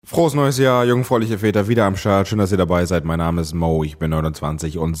Frohes neues Jahr, Jungfräuliche Väter, wieder am Start. Schön, dass ihr dabei seid. Mein Name ist Mo, ich bin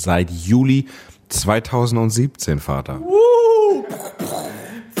 29 und seit Juli 2017 Vater.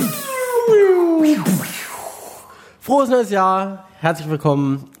 Frohes neues Jahr, herzlich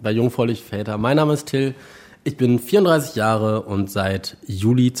willkommen bei Jungfräuliche Väter. Mein Name ist Till, ich bin 34 Jahre und seit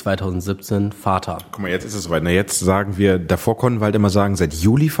Juli 2017 Vater. Guck mal, jetzt ist es soweit. Jetzt sagen wir, davor konnten wir halt immer sagen, seit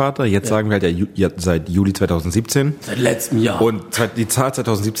Juli Vater, jetzt sagen wir halt seit Juli 2017. Seit letztem Jahr. Und die Zahl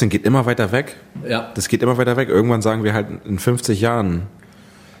 2017 geht immer weiter weg. Ja. Das geht immer weiter weg. Irgendwann sagen wir halt in 50 Jahren,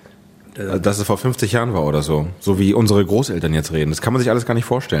 dass es vor 50 Jahren war oder so. So wie unsere Großeltern jetzt reden. Das kann man sich alles gar nicht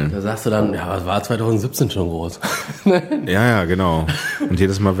vorstellen. Da sagst du dann, ja, was war 2017 schon groß? Ja, genau. Und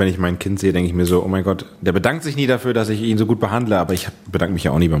jedes Mal, wenn ich mein Kind sehe, denke ich mir so, oh mein Gott, der bedankt sich nie dafür, dass ich ihn so gut behandle, aber ich bedanke mich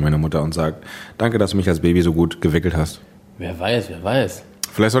ja auch nie bei meiner Mutter und sage, danke, dass du mich als Baby so gut gewickelt hast. Wer weiß.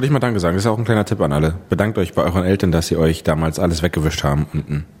 Vielleicht sollte ich mal Danke sagen. Das ist auch ein kleiner Tipp an alle. Bedankt euch bei euren Eltern, dass sie euch damals alles weggewischt haben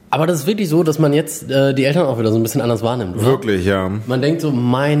unten. Aber das ist wirklich so, dass man jetzt die Eltern auch wieder so ein bisschen anders wahrnimmt, oder? Wirklich, ja. Man denkt so,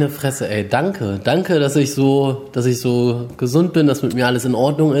 meine Fresse, ey, danke, dass ich so gesund bin, dass mit mir alles in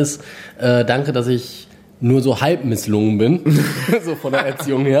Ordnung ist. Danke, dass ich nur so halb misslungen bin, so von der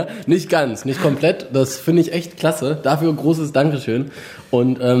Erziehung her. Nicht ganz, nicht komplett. Das finde ich echt klasse. Dafür großes Dankeschön.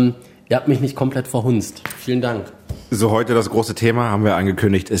 Und ihr habt mich nicht komplett verhunzt. Vielen Dank. So, heute das große Thema, haben wir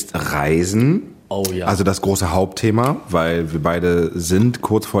angekündigt, ist Reisen. Oh ja. Also das große Hauptthema, weil wir beide sind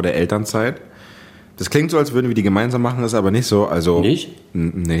kurz vor der Elternzeit. Das klingt so, als würden wir die gemeinsam machen, ist aber nicht so. Also nicht?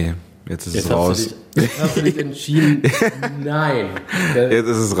 Nee, jetzt ist es raus. Jetzt hast du dich entschieden. Nein. Jetzt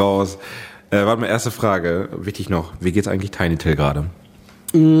ist es raus. Warte mal, erste Frage. Wichtig noch, wie geht's eigentlich Tiny Till gerade?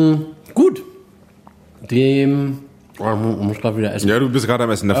 Gut. Muss gerade wieder essen. Ja, du bist gerade am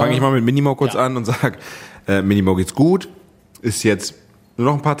Essen. Da fange ich mal mit Minimo kurz an und sag, Minimo geht's gut. Ist jetzt nur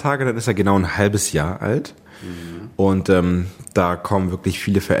noch ein paar Tage, dann ist er genau ein halbes Jahr alt. Und da kommen wirklich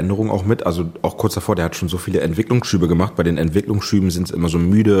viele Veränderungen auch mit. Also auch kurz davor, der hat schon so viele Entwicklungsschübe gemacht. Bei den Entwicklungsschüben sind es immer so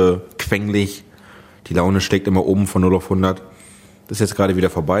müde, quengelig. Die Laune steckt immer oben von 0 auf 100. Das ist jetzt gerade wieder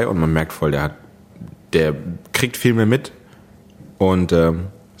vorbei und man merkt voll, der kriegt viel mehr mit. Und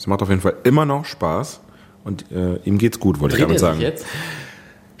es macht auf jeden Fall immer noch Spaß. Und ihm geht's gut, wollte ich damit sagen. Jetzt?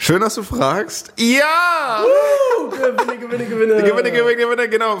 Schön, dass du fragst. Ja! Gewinne.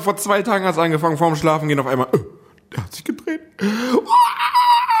 Genau, vor 2 Tagen hat es angefangen, vorm Schlafen gehen auf einmal. Der hat sich gedreht.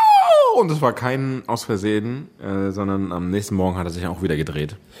 Und es war kein aus Versehen, sondern am nächsten Morgen hat er sich auch wieder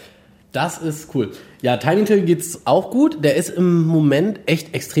gedreht. Das ist cool. Ja, Tiny Till geht's auch gut. Der ist im Moment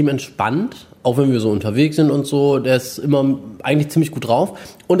echt extrem entspannt, auch wenn wir so unterwegs sind und so. Der ist immer eigentlich ziemlich gut drauf.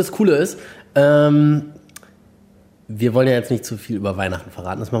 Und das Coole ist, wir wollen ja jetzt nicht zu viel über Weihnachten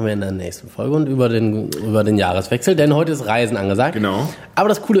verraten, das machen wir in der nächsten Folge und über den Jahreswechsel, denn heute ist Reisen angesagt. Genau. Aber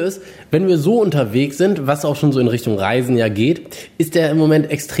das Coole ist, wenn wir so unterwegs sind, was auch schon so in Richtung Reisen ja geht, ist der im Moment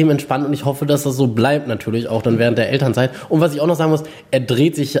extrem entspannt und ich hoffe, dass das so bleibt natürlich auch dann während der Elternzeit. Und was ich auch noch sagen muss, er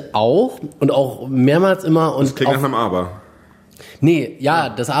dreht sich auch und auch mehrmals immer. Und das klingt nach einem Aber. Nee, ja,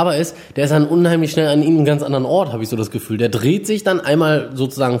 das Aber ist, der ist dann unheimlich schnell an einem ganz anderen Ort, habe ich so das Gefühl. Der dreht sich dann einmal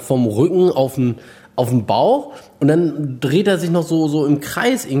sozusagen vom Rücken auf den Bauch und dann dreht er sich noch so im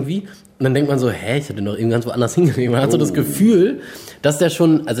Kreis irgendwie und dann denkt man so, ich hatte noch eben ganz woanders hingelegt. Man hat so das Gefühl, dass der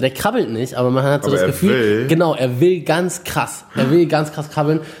schon, also der krabbelt nicht, aber man hat so das Gefühl, genau, er will ganz krass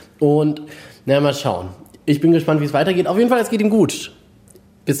krabbeln und mal schauen. Ich bin gespannt, wie es weitergeht. Auf jeden Fall, es geht ihm gut.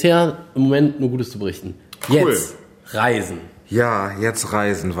 Bisher im Moment nur Gutes zu berichten. Cool. Jetzt Reisen. Ja, jetzt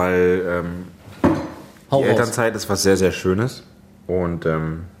Reisen, weil die Elternzeit ist was sehr, sehr Schönes und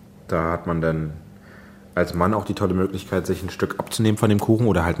da hat man dann als Mann auch die tolle Möglichkeit, sich ein Stück abzunehmen von dem Kuchen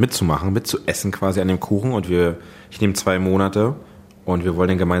oder halt mitzumachen, mitzuessen quasi an dem Kuchen. Und ich nehme 2 Monate und wir wollen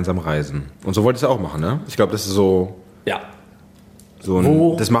dann gemeinsam reisen. Und so wolltest du auch machen, ne? Ich glaube, das ist so... Ja.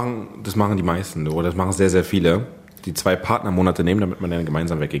 Das machen die meisten, oder das machen sehr, sehr viele, die 2 Partnermonate nehmen, damit man dann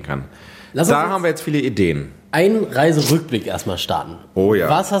gemeinsam weggehen kann. Da haben wir jetzt viele Ideen. Einen Reiserückblick erstmal starten. Oh ja.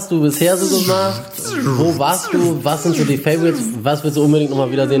 Was hast du bisher so gemacht? Wo warst du? Was sind so die Favorites? Was willst du unbedingt nochmal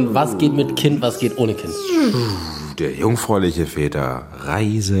wiedersehen? Was geht mit Kind? Was geht ohne Kind? Der Jungfräuliche Väter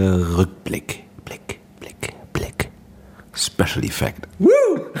Reiserückblick. Blick. Special Effect. Woo!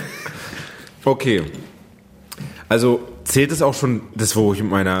 Okay. Also zählt es auch schon, das wo ich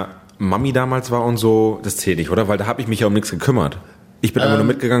mit meiner Mami damals war und so, das zählt nicht, oder? Weil da habe ich mich ja um nichts gekümmert. Ich bin einfach nur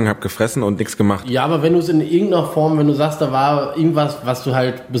mitgegangen, habe gefressen und nichts gemacht. Ja, aber wenn du es in irgendeiner Form, wenn du sagst, da war irgendwas, was du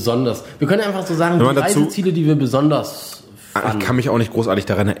halt besonders... Wir können einfach so sagen, die Reiseziele, die wir besonders fanden. Ich kann mich auch nicht großartig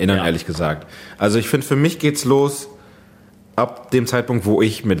daran erinnern, ehrlich gesagt. Also ich finde, für mich geht's los ab dem Zeitpunkt, wo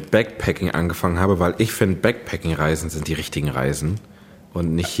ich mit Backpacking angefangen habe, weil ich finde, Backpacking-Reisen sind die richtigen Reisen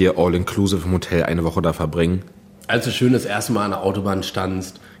und nicht hier all-inclusive im Hotel eine Woche da verbringen. Als du schön das erste Mal an der Autobahn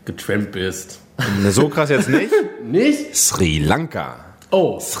standst, getrampt bist. So krass jetzt nicht. Nicht? Sri Lanka.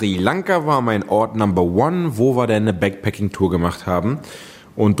 Oh. Sri Lanka war mein Ort Number One, wo wir dann eine Backpacking-Tour gemacht haben.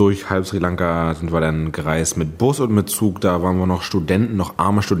 Und durch halb Sri Lanka sind wir dann gereist mit Bus und mit Zug. Da waren wir noch Studenten, noch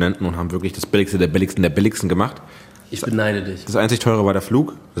arme Studenten und haben wirklich das Billigste der Billigsten der Billigsten gemacht. Ich beneide dich. Das einzig Teure war der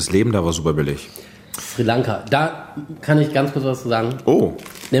Flug. Das Leben da war super billig. Sri Lanka, da kann ich ganz kurz was zu sagen. Oh.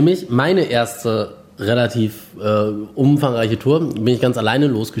 Nämlich meine erste relativ umfangreiche Tour, bin ich ganz alleine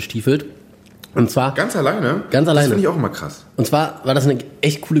losgestiefelt. Und zwar... Ganz alleine? Ganz alleine. Das finde ich auch immer krass. Und zwar war das eine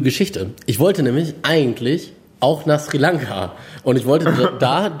echt coole Geschichte. Ich wollte nämlich eigentlich auch nach Sri Lanka. Und ich wollte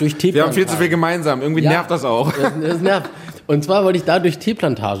da durch Teeplantagen... Wir haben viel zu viel gemeinsam. Irgendwie nervt das auch. Das nervt. Und zwar wollte ich da durch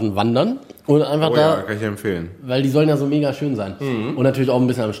Teeplantagen wandern. Und einfach ja, kann ich empfehlen. Weil die sollen ja so mega schön sein. Und natürlich auch ein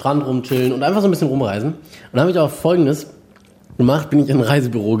bisschen am Strand rumchillen und einfach so ein bisschen rumreisen. Und dann habe ich auch Folgendes gemacht, bin ich in ein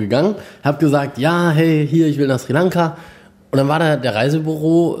Reisebüro gegangen, habe gesagt, ja, hey, hier, ich will nach Sri Lanka. Und dann war da der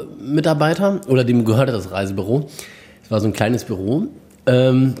Reisebüro-Mitarbeiter, oder dem gehörte das Reisebüro. Es war so ein kleines Büro.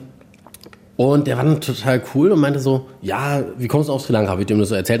 Und der war dann total cool und meinte so, ja, wie kommst du auf Sri Lanka? Hab ich dem das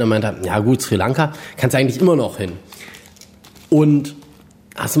so erzählt und meinte, ja gut, Sri Lanka kannst du eigentlich immer noch hin. Und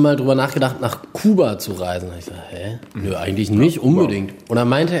hast du mal drüber nachgedacht, nach Kuba zu reisen? Da hab ich gesagt, hä? Nö, eigentlich nicht unbedingt. Und dann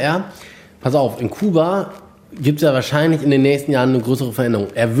meinte er, pass auf, in Kuba gibt es ja wahrscheinlich in den nächsten Jahren eine größere Veränderung.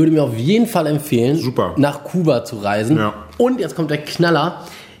 Er würde mir auf jeden Fall empfehlen, nach Kuba zu reisen. Ja. Und jetzt kommt der Knaller,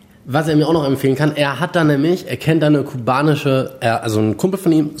 was er mir auch noch empfehlen kann. Er kennt da eine kubanische, also ein Kumpel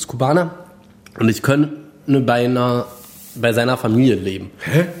von ihm ist Kubaner und ich könnte bei seiner Familie leben.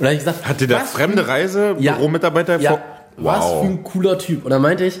 Hä? Und da hab ich gesagt, hat dir der fremde Reisebüromitarbeiter Wow. Was für ein cooler Typ. Und dann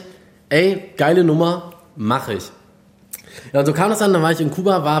meinte ich, ey, geile Nummer, mach ich. Ja, und so kam das dann war ich in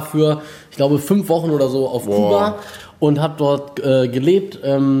Kuba, war für, ich glaube, 5 Wochen oder so auf Kuba und habe dort gelebt.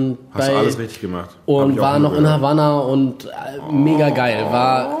 Hast du alles richtig gemacht. Und war noch in Havanna und mega geil.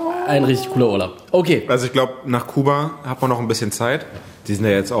 War ein richtig cooler Urlaub. Okay. Also ich glaube, nach Kuba hat man noch ein bisschen Zeit. Die sind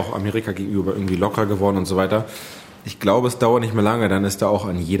ja jetzt auch Amerika gegenüber irgendwie locker geworden und so weiter. Ich glaube, es dauert nicht mehr lange, dann ist da auch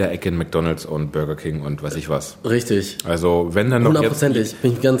an jeder Ecke ein McDonald's und Burger King und weiß ich was. Richtig. Also wenn dann noch 100%,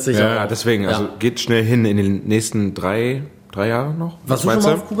 bin ich ganz sicher. Ja, deswegen, also geht schnell hin in den nächsten 3 Jahre noch. Warst du schon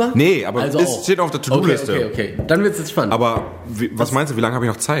mal auf Kuba? Nee, aber also es steht auf der To-Do-Liste. Okay. Dann wird's jetzt spannend. Aber was meinst du, wie lange habe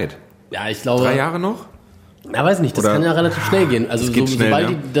ich noch Zeit? Ja, ich glaube... 3 Jahre noch? Ja, weiß nicht, das kann ja relativ schnell gehen. Also sobald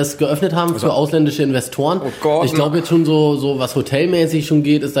die das geöffnet haben für ausländische Investoren, ich glaube jetzt schon so was hotelmäßig schon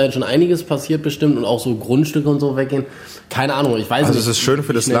geht, ist da jetzt schon einiges passiert bestimmt und auch so Grundstücke und so weggehen. Keine Ahnung, ich weiß nicht. Also es ist schön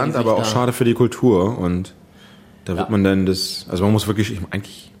für das Land, aber auch schade für die Kultur und da wird man dann also man muss wirklich,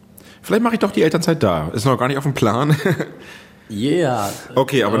 vielleicht mache ich doch die Elternzeit da. Ist noch gar nicht auf dem Plan. Yeah.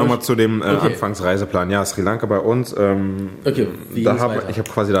 Okay, aber nochmal zu dem Anfangsreiseplan. Ja, Sri Lanka bei uns. Okay, ich habe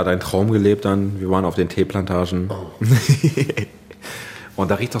quasi da deinen Traum gelebt dann. Wir waren auf den Teeplantagen. Oh. Und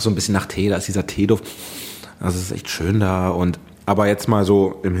da riecht auch so ein bisschen nach Tee. Da ist dieser Teeduft. Also es ist echt schön da. Aber jetzt mal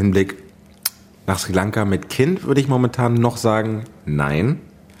so im Hinblick nach Sri Lanka mit Kind würde ich momentan noch sagen, nein.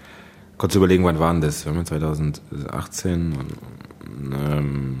 Kurz überlegen, wann waren das? Wir haben 2018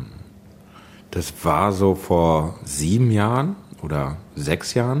 das war so vor 7 Jahren oder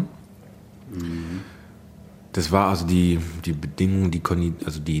 6 Jahren. Das war also die Bedingungen,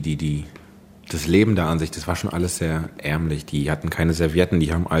 das Leben da an sich, das war schon alles sehr ärmlich. Die hatten keine Servietten,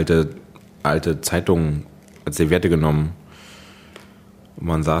 die haben alte Zeitungen als Serviette genommen. Und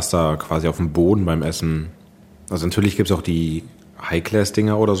man saß da quasi auf dem Boden beim Essen. Also natürlich gibt's auch die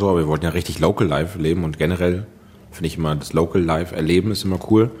High-Class-Dinger oder so, aber wir wollten ja richtig Local Life leben und generell finde ich immer, das Local Life erleben ist immer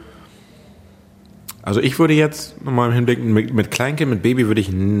cool. Also ich würde jetzt nochmal im Hinblick mit Kleinkind, mit Baby würde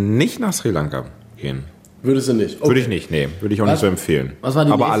ich nicht nach Sri Lanka gehen. Würdest du nicht? Okay. Würde ich nicht, nee. Würde ich auch nicht so empfehlen. Was war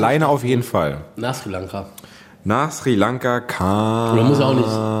die Aber alleine auf jeden Fall. Nach Sri Lanka? Nach Sri Lanka kam... Oder muss ja auch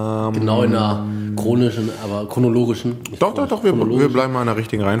nicht genau in einer chronologischen... Doch, wir bleiben mal in der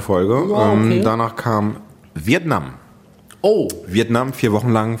richtigen Reihenfolge. Ja, okay. Danach kam Vietnam. Oh. Vietnam 4 Wochen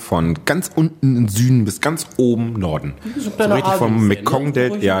lang von ganz unten im Süden bis ganz oben Norden. So richtig vom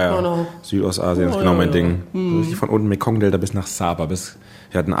Mekong-Delta, ja. Südostasien ist genau mein Ding. So richtig von unten Mekong-Delta bis nach Sabah.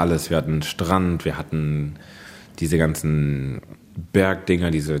 Wir hatten alles. Wir hatten Strand, wir hatten diese ganzen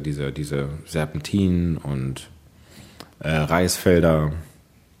Bergdinger, diese Serpentinen und Reisfelder.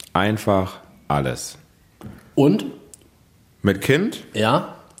 Einfach alles. Und? Mit Kind?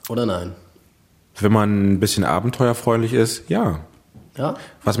 Ja oder nein? Wenn man ein bisschen abenteuerfreundlich ist, ja.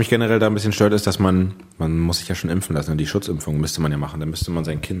 Was mich generell da ein bisschen stört, ist, dass man muss sich ja schon impfen lassen. Die Schutzimpfung müsste man ja machen. Dann müsste man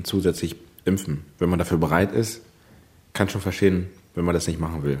sein Kind zusätzlich impfen. Wenn man dafür bereit ist, kann schon verstehen, wenn man das nicht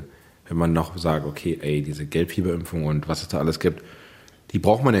machen will. Wenn man noch sagt, okay, diese Gelbfieberimpfung und was es da alles gibt, die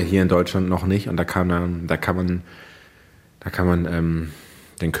braucht man ja hier in Deutschland noch nicht. Und da kann man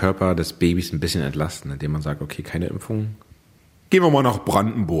den Körper des Babys ein bisschen entlasten, indem man sagt, okay, keine Impfung. Gehen wir mal nach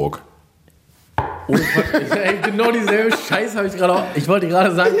Brandenburg. Oh, genau dieselbe Scheiße habe ich gerade auch. Ich wollte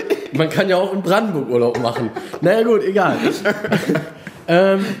gerade sagen, man kann ja auch in Brandenburg Urlaub machen. Naja gut, egal.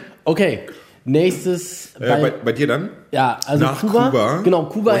 Okay, nächstes. Bei dir dann? Ja, also nach Kuba. Genau,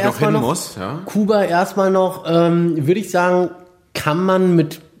 Kuba erstmal noch. Muss, ja? Kuba erstmal noch, würde ich sagen, kann man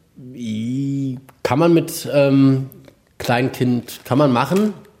mit Kleinkind, kann man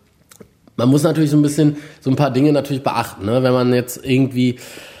machen. Man muss natürlich so ein paar Dinge natürlich beachten, ne? Wenn man jetzt irgendwie,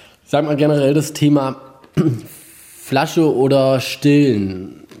 sag mal generell das Thema Flasche oder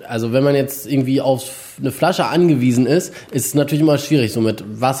Stillen, also wenn man jetzt irgendwie auf eine Flasche angewiesen ist es natürlich immer schwierig, so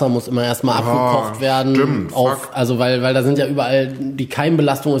mit Wasser muss immer erstmal abgekocht werden. Stimmt, also weil da sind ja überall, die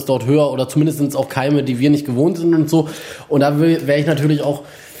Keimbelastung ist dort höher oder zumindest sind es auch Keime, die wir nicht gewohnt sind und so. Und da wäre ich natürlich auch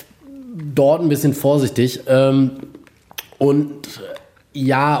dort ein bisschen vorsichtig. Und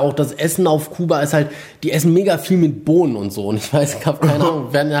ja, auch das Essen auf Kuba ist halt, die essen mega viel mit Bohnen und so. Und ich weiß, ich habe keine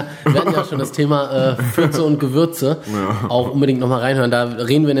Ahnung, wir hatten ja schon das Thema Fürze und Gewürze. Ja. Auch unbedingt nochmal reinhören. Da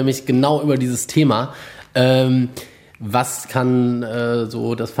reden wir nämlich genau über dieses Thema. Was kann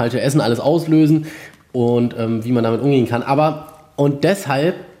so das falsche Essen alles auslösen und wie man damit umgehen kann. Und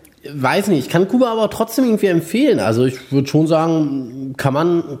deshalb, weiß nicht, ich kann Kuba aber trotzdem irgendwie empfehlen. Also ich würde schon sagen, kann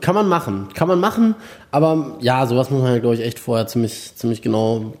man machen, aber ja, sowas muss man halt, glaube ich, echt vorher ziemlich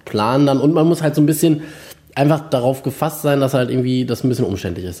genau planen dann. Und man muss halt so ein bisschen einfach darauf gefasst sein, dass halt irgendwie das ein bisschen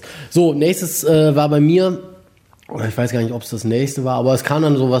umständlich ist. So, nächstes war bei mir, oder ich weiß gar nicht, ob es das nächste war, aber es kam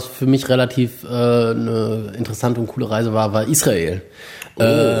dann so, was für mich relativ eine interessante und coole Reise war Israel. Oh.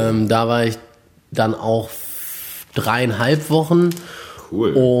 Da war ich dann auch 3,5 Wochen.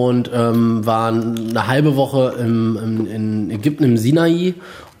 Cool. Und war eine halbe Woche in Ägypten im Sinai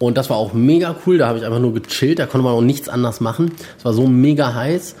und das war auch mega cool, da habe ich einfach nur gechillt, da konnte man auch nichts anderes machen, es war so mega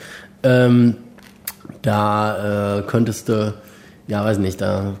heiß, da konntest du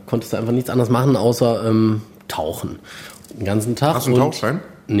einfach nichts anderes machen, außer tauchen, den ganzen Tag. Hast du einen Tauchschein?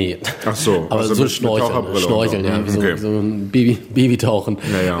 Nee. Ach so. Aber also so Schnorcheln, ja, wie so ein Babytauchen.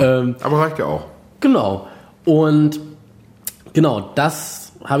 Ja. Aber reicht ja auch. Genau. Und genau,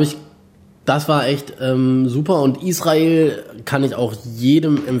 das war echt super und Israel kann ich auch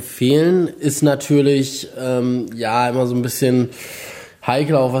jedem empfehlen, ist natürlich immer so ein bisschen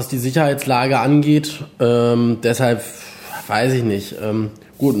heikel, auch was die Sicherheitslage angeht, deshalb weiß ich nicht,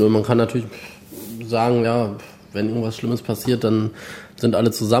 gut, man kann natürlich sagen, ja, wenn irgendwas Schlimmes passiert, dann sind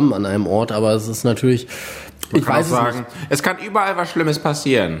alle zusammen an einem Ort, aber es ist natürlich... Man kann auch sagen, es kann überall was Schlimmes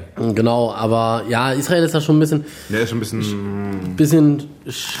passieren. Genau, aber ja, Israel ist da schon ein bisschen... Ja, ist schon ein bisschen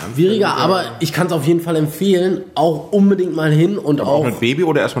schwieriger, aber ich kann es auf jeden Fall empfehlen, auch unbedingt mal hin und aber auch mit Baby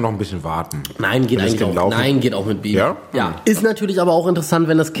oder erstmal noch ein bisschen warten? Nein, geht eigentlich auch. Nein, geht auch mit Baby. Ja? Ja, ist natürlich aber auch interessant,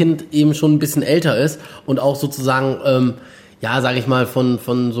 wenn das Kind eben schon ein bisschen älter ist und auch sozusagen, sage ich mal,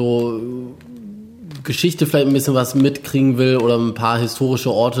 von so Geschichte vielleicht ein bisschen was mitkriegen will oder ein paar historische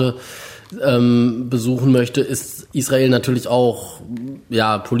Orte besuchen möchte, ist Israel natürlich auch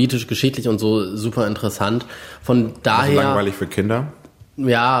politisch, geschichtlich und so super interessant. Von daher... Also langweilig für Kinder?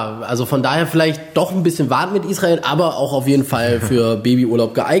 Ja, also von daher vielleicht doch ein bisschen warten mit Israel, aber auch auf jeden Fall für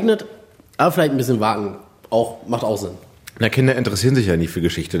Babyurlaub geeignet. Aber vielleicht ein bisschen warten, macht auch Sinn. Na, Kinder interessieren sich ja nicht für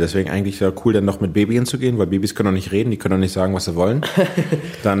Geschichte, deswegen eigentlich ja cool, dann noch mit Baby hinzugehen, weil Babys können doch nicht reden, die können doch nicht sagen, was sie wollen.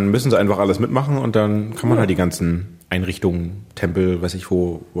 Dann müssen sie einfach alles mitmachen und dann kann man halt die ganzen Einrichtungen, Tempel, weiß ich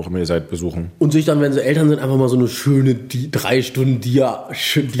wo auch immer ihr seid, besuchen. Und sich dann, wenn sie Eltern sind, einfach mal so eine schöne 3 Stunden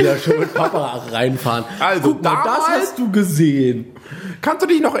Dia-Show mit Papa reinfahren. Also, guck mal, das hast du gesehen. Kannst du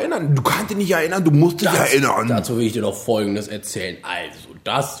dich noch erinnern? Du kannst dich nicht erinnern, du musst dich erinnern. Dazu will ich dir noch Folgendes erzählen. Also,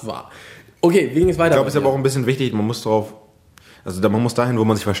 das war... Okay, wie ging es weiter? Ich glaube, es ist aber auch ein bisschen wichtig, man muss dahin, wo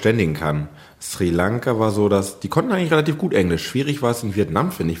man sich verständigen kann. Sri Lanka war so, die konnten eigentlich relativ gut Englisch. Schwierig war es in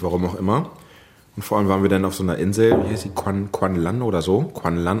Vietnam, finde ich, warum auch immer. Und vor allem waren wir dann auf so einer Insel, wie heißt die, Quan Lan oder so,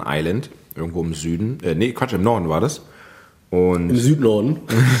 Quan Lan Island, irgendwo im Süden. Im Norden war das. Und im Südnorden.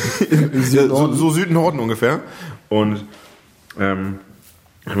 Im Südnorden. So Südnorden ungefähr. Und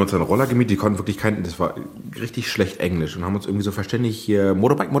haben uns einen Roller gemietet, die konnten wirklich das war richtig schlecht Englisch und haben uns irgendwie so verständigt, hier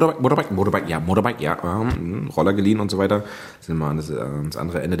Motorbike, Roller geliehen und so weiter. Sind mal ans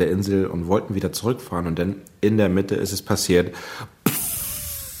andere Ende der Insel und wollten wieder zurückfahren und dann in der Mitte ist es passiert.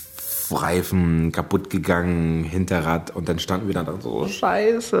 Reifen kaputt gegangen, Hinterrad und dann standen wir dann so,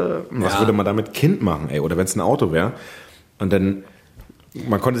 scheiße. Was würde man da mit Kind machen, ey? Oder wenn es ein Auto wäre. Und dann,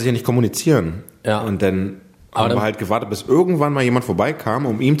 man konnte sich ja nicht kommunizieren. Ja. Und dann Haben wir halt gewartet, bis irgendwann mal jemand vorbeikam,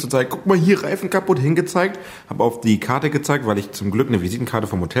 um ihm zu zeigen, guck mal, hier Reifen kaputt, hingezeigt, habe auf die Karte gezeigt, weil ich zum Glück eine Visitenkarte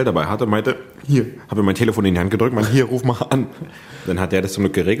vom Hotel dabei hatte, meinte, hier, habe mein Telefon in die Hand gedrückt, meinte, hier, ruf mal an. Dann hat der das zum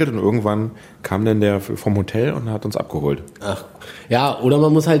Glück geregelt und irgendwann kam dann der vom Hotel und hat uns abgeholt. Ach, ja, oder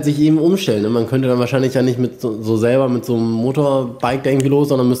man muss halt sich eben umstellen. Ne? Man könnte dann wahrscheinlich ja nicht mit so selber mit so einem Motorbike da irgendwie los,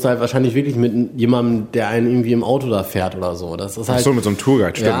 sondern müsste halt wahrscheinlich wirklich mit jemandem, der einen irgendwie im Auto da fährt oder so. Das ist halt. Ach so, mit so einem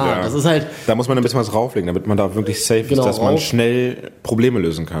Tourguide, stimmt, ja. Das ist halt. Da muss man ein bisschen was rauflegen, damit man da wirklich safe ist, dass man schnell Probleme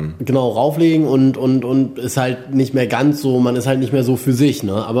lösen kann. Genau, rauflegen und ist halt nicht mehr ganz so, man ist halt nicht mehr so für sich,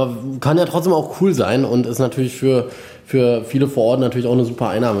 ne? Aber kann ja trotzdem auch cool sein und ist natürlich für viele vor Ort natürlich auch eine super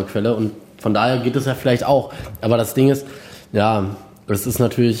Einnahmequelle und von daher geht es ja vielleicht auch. Aber das Ding ist, ja, das ist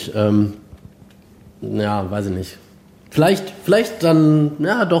natürlich, weiß ich nicht. Vielleicht dann,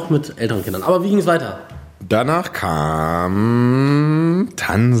 ja, doch mit älteren Kindern. Aber wie ging es weiter? Danach kam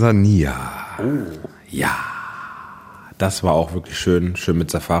Tansania. Oh. Ja. Das war auch wirklich schön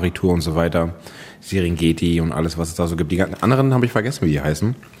mit Safari-Tour und so weiter. Serengeti und alles, was es da so gibt. Die ganzen anderen habe ich vergessen, wie die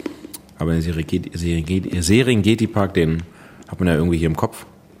heißen. Aber den Serengeti-Park, den hat man ja irgendwie hier im Kopf.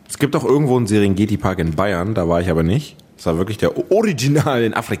 Es gibt auch irgendwo einen Serengeti-Park in Bayern, da war ich aber nicht. Das war wirklich der Original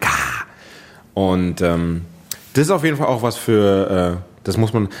in Afrika. Und das ist auf jeden Fall auch was für, das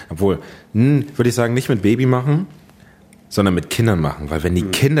muss man, obwohl, würde ich sagen, nicht mit Baby machen, sondern mit Kindern machen. Weil wenn die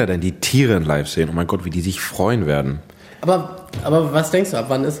Kinder dann die Tiere in live sehen, oh mein Gott, wie die sich freuen werden. Aber was denkst du, ab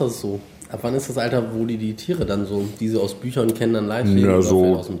wann ist das so? Ab wann ist das Alter, wo die Tiere dann so, die sie aus Büchern kennen, dann live sehen? Ja,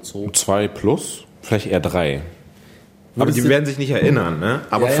 so aus dem Zoo? 2 plus, vielleicht eher 3. Aber die werden sich nicht erinnern, ne?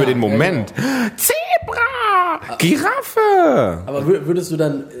 Aber für den Moment, Zebra, Giraffe! Aber würdest du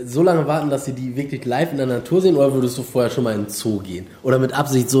dann so lange warten, dass sie die wirklich live in der Natur sehen, oder würdest du vorher schon mal in den Zoo gehen? Oder mit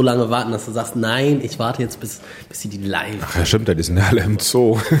Absicht so lange warten, dass du sagst, nein, ich warte jetzt, bis sie die live... Ach ja, stimmt, die sind ja alle im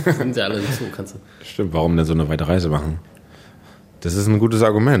Zoo. Sind ja alle im Zoo, kannst du... Stimmt, warum denn so eine weite Reise machen? Das ist ein gutes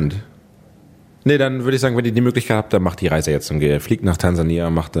Argument. Nee, dann würde ich sagen, wenn ihr die Möglichkeit habt, dann macht die Reise jetzt und fliegt nach Tansania,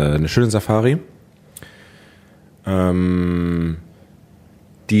 macht eine schöne Safari.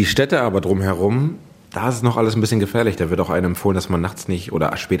 Die Städte aber drumherum, da ist noch alles ein bisschen gefährlich. Da wird auch einem empfohlen, dass man nachts nicht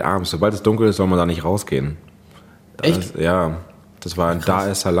oder spät abends, sobald es dunkel ist, soll man da nicht rausgehen. Echt? Ja, das war in Dar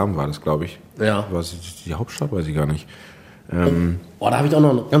es Salaam, war das, glaube ich. Ja. War das die Hauptstadt? Weiß ich gar nicht. Da habe ich auch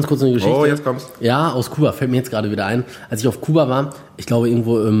noch ganz kurz eine Geschichte. Oh, jetzt kommt's. Ja, aus Kuba, fällt mir jetzt gerade wieder ein. Als ich auf Kuba war, ich glaube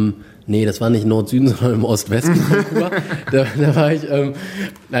irgendwo das war nicht Nord-Süden, sondern im Ost-Westen von Kuba. Da war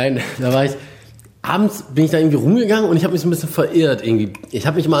ich, abends bin ich da irgendwie rumgegangen und ich habe mich so ein bisschen verirrt irgendwie. Ich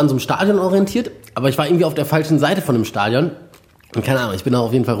habe mich mal an so einem Stadion orientiert, aber ich war irgendwie auf der falschen Seite von dem Stadion. Und keine Ahnung, ich bin da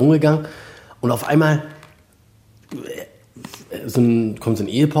auf jeden Fall rumgegangen und auf einmal kommt so ein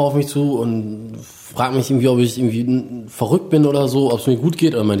Ehepaar auf mich zu und fragt mich irgendwie, ob ich irgendwie verrückt bin oder so, ob es mir gut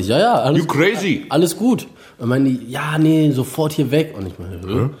geht. Und dann meinte ich, ja, alles gut. You crazy. Alles gut. Und dann meinte die, ja, nee, sofort hier weg. Und ich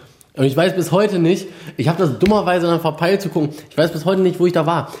meine, Und ich weiß bis heute nicht, ich habe das dummerweise dann verpeilt zu gucken, ich weiß bis heute nicht, wo ich da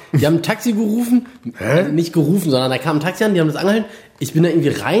war. Die haben ein Taxi gerufen, nicht gerufen, sondern da kam ein Taxi an, die haben das angehalten, ich bin da irgendwie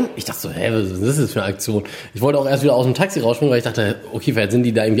rein, ich dachte so, was ist das jetzt für eine Aktion? Ich wollte auch erst wieder aus dem Taxi rausspringen, weil ich dachte, okay, vielleicht sind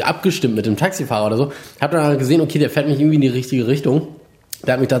die da irgendwie abgestimmt mit dem Taxifahrer oder so. Hab dann gesehen, okay, der fährt mich irgendwie in die richtige Richtung.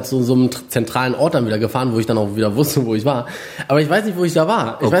 Der hat mich da zu so einem zentralen Ort dann wieder gefahren, wo ich dann auch wieder wusste, wo ich war. Aber ich weiß nicht, wo ich da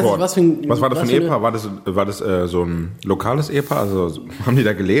war. Ich weiß nicht, was war das für ein Ehepaar? War das so ein lokales Ehepaar? Also haben die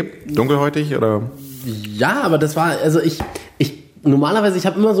da gelebt? Dunkelhäutig oder? Ja, aber das war, also ich normalerweise, ich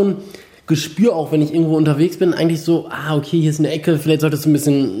habe immer so ein Gespür, auch wenn ich irgendwo unterwegs bin, eigentlich so, okay, hier ist eine Ecke, vielleicht solltest du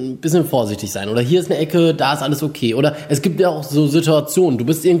ein bisschen vorsichtig sein. Oder hier ist eine Ecke, da ist alles okay. Oder es gibt ja auch so Situationen, du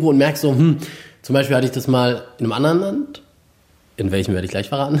bist irgendwo und merkst so, zum Beispiel hatte ich das mal in einem anderen Land, in welchem werde ich gleich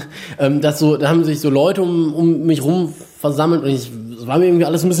verraten, da haben sich so Leute um mich rum versammelt und es war mir irgendwie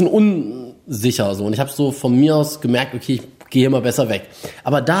alles ein bisschen unsicher so und ich habe so von mir aus gemerkt, okay, ich gehe immer besser weg.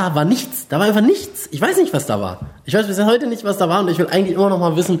 Aber da war nichts, da war einfach nichts. Ich weiß nicht, was da war. Ich weiß bis heute nicht, was da war und ich will eigentlich immer noch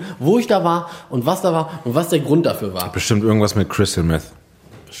mal wissen, wo ich da war und was da war und was der Grund dafür war. Bestimmt irgendwas mit Crystal Meth.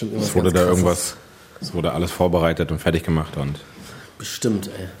 Bestimmt irgendwas. Es wurde alles vorbereitet und fertig gemacht und bestimmt,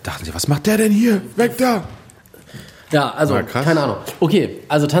 ey. Dachten sie, was macht der denn hier? Weg da! Ja, also, keine Ahnung. Okay,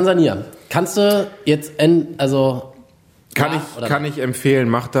 also Tansania. Kannst du jetzt, Kann ich empfehlen,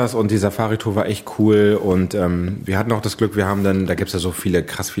 mach das und die Safari-Tour war echt cool und wir hatten auch das Glück, da gibt's ja so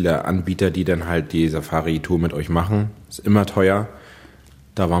krass viele Anbieter, die dann halt die Safari-Tour mit euch machen. Ist immer teuer.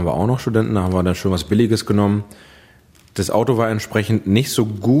 Da waren wir auch noch Studenten, da haben wir dann schon was Billiges genommen. Das Auto war entsprechend nicht so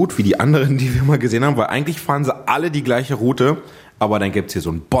gut wie die anderen, die wir mal gesehen haben, weil eigentlich fahren sie alle die gleiche Route. Aber dann gibt's hier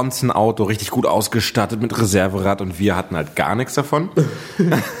so ein Bonzenauto, richtig gut ausgestattet mit Reserverad und wir hatten halt gar nichts davon.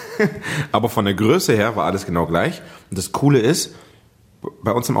 Aber von der Größe her war alles genau gleich. Und das Coole ist,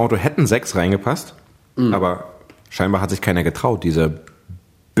 bei uns im Auto hätten 6 reingepasst, Aber scheinbar hat sich keiner getraut, diese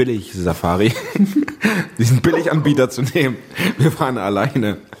Billig-Safari, diesen Billiganbieter zu nehmen. Wir waren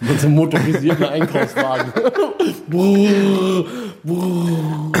alleine. Mit so einem motorisierten Einkaufswagen.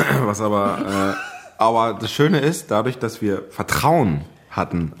 Was aber das Schöne ist, dadurch, dass wir Vertrauen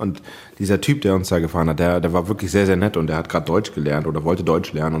hatten und dieser Typ, der uns da gefahren hat, der war wirklich sehr, sehr nett und der hat gerade Deutsch gelernt oder wollte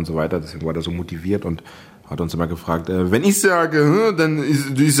Deutsch lernen und so weiter. Deswegen war der so motiviert und hat uns immer gefragt, wenn ich sage, dann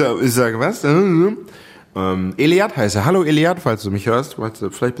ich sage was? Eliad heißt er. Hallo Eliad, falls du mich hörst.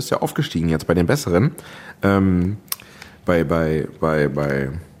 Vielleicht bist du ja aufgestiegen jetzt bei den Besseren. Bei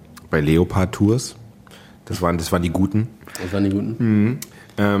Leopard Tours. Das waren die Guten. Das waren die Guten.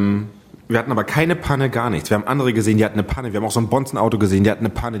 Wir hatten aber keine Panne, gar nichts. Wir haben andere gesehen, die hatten eine Panne. Wir haben auch so ein Bonzenauto gesehen, die hatten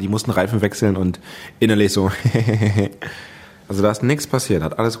eine Panne, die mussten Reifen wechseln und innerlich so. Also da ist nichts passiert,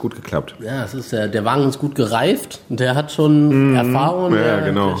 hat alles gut geklappt. Ja, es ist der Wagen ist gut gereift und der hat schon Erfahrung,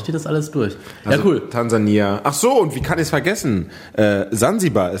 genau. Der steht das alles durch. Also ja, cool. Tansania. Ach so, und wie kann ich es vergessen?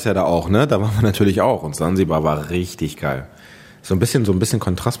 Sansibar ist ja da auch, ne? Da waren wir natürlich auch und Sansibar war richtig geil. So ein bisschen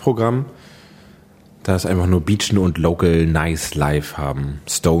Kontrastprogramm. Da ist einfach nur Beachen und Local Nice Life haben.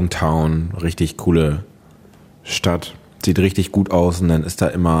 Stone Town, richtig coole Stadt. Sieht richtig gut aus und dann ist da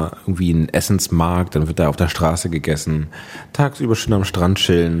immer irgendwie ein Essensmarkt, dann wird da auf der Straße gegessen. Tagsüber schön am Strand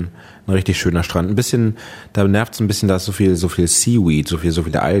chillen. Ein richtig schöner Strand. Ein bisschen, da nervt es ein bisschen, da ist so viel Seaweed, so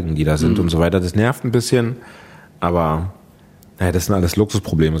viele Algen, die da sind und so weiter. Das nervt ein bisschen, aber naja, das sind alles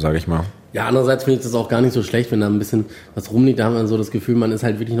Luxusprobleme, sage ich mal. Ja, andererseits finde ich das auch gar nicht so schlecht, wenn da ein bisschen was rumliegt. Da haben wir so das Gefühl, man ist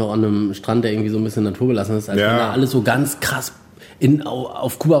halt wirklich noch an einem Strand, der irgendwie so ein bisschen naturbelassen ist. Also wenn da alles so ganz krass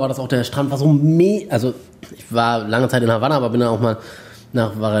auf Kuba war das auch, der Strand war so also ich war lange Zeit in Havanna, aber bin dann auch mal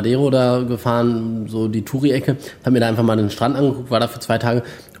nach Varadero da gefahren, so die Touri-Ecke, hab mir da einfach mal den Strand angeguckt, war da für 2 Tage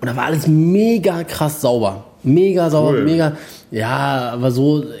und da war alles mega krass sauber. Mega sauber, cool. Mega, ja, aber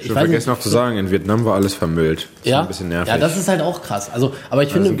so, ich weiß vergessen noch zu sagen, in Vietnam war alles vermüllt. Das ja, ist ein bisschen nervig. Ja, das ist halt auch krass. Also, aber ich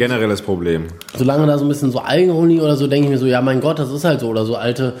finde, das ist ein generelles Problem. Solange da so ein bisschen so Algen rumliegen oder so, denke ich mir so, ja, mein Gott, das ist halt so. Oder so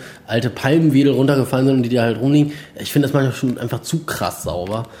alte Palmenwedel runtergefallen sind und die da halt rumliegen. Ich finde das manchmal schon einfach zu krass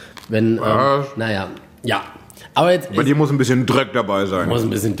sauber. Wenn, naja, ja. Aber jetzt. Bei dir muss ein bisschen Dreck dabei sein. Muss ein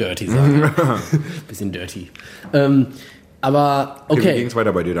bisschen dirty sein. Bisschen dirty. Aber, okay. Wie ging es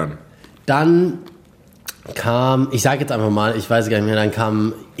weiter bei dir dann? Dann kam, ich sage jetzt einfach mal, ich weiß gar nicht mehr, dann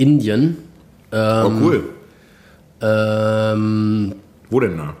kam Indien. Cool. Wo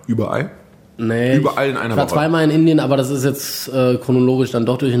denn da? Überall? Nee. Überall in einer Woche? Ich war zweimal in Indien, aber das ist jetzt chronologisch dann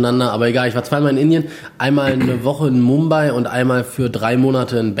doch durcheinander. Aber egal, ich war zweimal in Indien. Einmal eine Woche in Mumbai und einmal für 3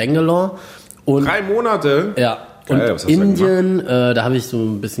 Monate in Bangalore. Und 3 Monate? Ja. Geil, und Indien, da habe ich so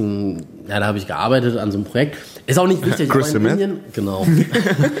ein bisschen, da habe ich gearbeitet an so einem Projekt. Ist auch nicht wichtig, aber in Indien, genau.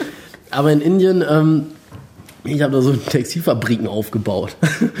 Aber in Indien, ich habe da so Textilfabriken aufgebaut.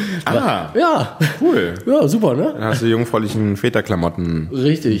 Ja. Cool. Ja, super, ne? Dann hast du jungfräulichen Väterklamotten,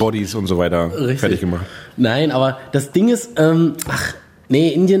 richtig, Bodies und so weiter fertig gemacht. Nein, aber das Ding ist,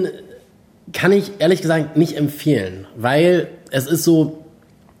 Indien kann ich ehrlich gesagt nicht empfehlen, weil es ist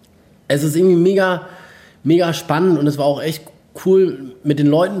irgendwie mega spannend und es war auch echt cool mit den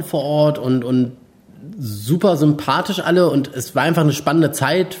Leuten vor Ort und super sympathisch alle und es war einfach eine spannende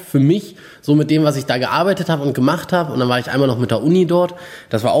Zeit für mich, so mit dem, was ich da gearbeitet habe und gemacht habe und dann war ich einmal noch mit der Uni dort,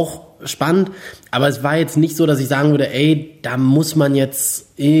 das war auch spannend, aber es war jetzt nicht so, dass ich sagen würde, ey, da muss man jetzt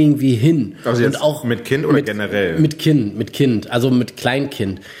irgendwie hin. Also jetzt und auch mit Kind oder generell? Mit Kind, also mit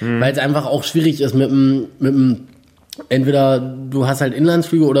Kleinkind, weil es einfach auch schwierig ist mit dem entweder du hast halt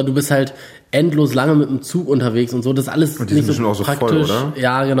Inlandsflüge oder du bist halt endlos lange mit dem Zug unterwegs und so, das ist alles und die nicht sind so auch so praktisch. Voll, oder?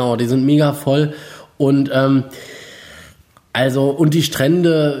 Ja, genau, die sind mega voll und und die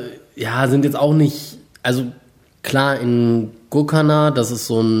Strände, ja, sind jetzt auch nicht, also klar in Gokana, das ist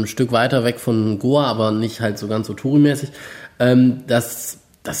so ein Stück weiter weg von Goa, aber nicht halt so ganz so Touri-mäßig, das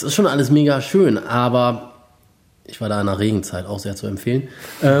ist schon alles mega schön, aber ich war da in der Regenzeit, auch sehr zu empfehlen.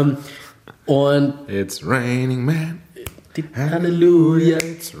 Und It's raining man. Halleluja,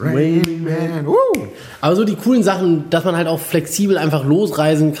 it's raining man. Aber so die coolen Sachen, dass man halt auch flexibel einfach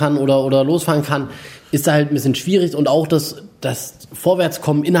losreisen kann oder losfahren kann, ist da halt ein bisschen schwierig und auch das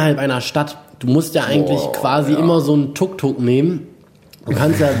Vorwärtskommen innerhalb einer Stadt. Du musst ja eigentlich quasi immer so einen Tuk-Tuk nehmen. Du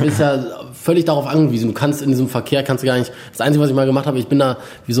bist ja völlig darauf angewiesen. Du kannst in diesem Verkehr gar nicht. Das Einzige, was ich mal gemacht habe, ich bin da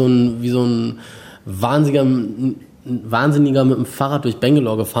wie so ein Wahnsinniger mit dem Fahrrad durch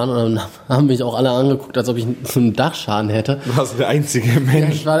Bangalore gefahren und dann haben mich auch alle angeguckt, als ob ich so einen Dachschaden hätte. Du warst der einzige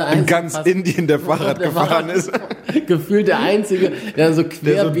Mensch in ganz Indien, der Fahrrad gefahren ist. Gefühlt der Einzige, der so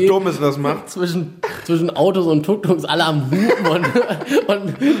querbeet, der so dumm ist, was macht. Zwischen Autos und Tuk-Tuks alle am Hupen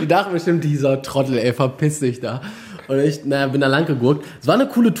und die dachten bestimmt, dieser Trottel, ey, verpiss dich da. Und ich bin da lang gegurkt. Es war eine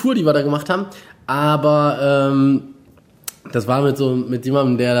coole Tour, die wir da gemacht haben, aber das war mit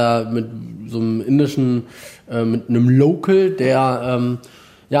jemandem, der da mit so einem indischen, mit einem Local, der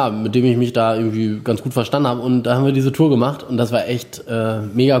mit dem ich mich da irgendwie ganz gut verstanden habe, und da haben wir diese Tour gemacht und das war echt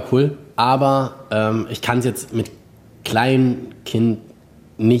mega cool, aber ich kann es jetzt mit kleinem Kind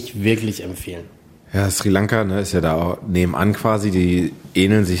nicht wirklich empfehlen. Ja, Sri Lanka, ne, ist ja da auch nebenan quasi, die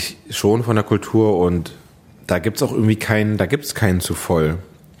ähneln sich schon von der Kultur und da gibt's auch irgendwie keinen zu voll.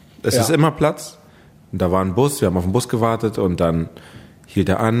 Es ist immer Platz. Und da war ein Bus, wir haben auf den Bus gewartet und dann hielt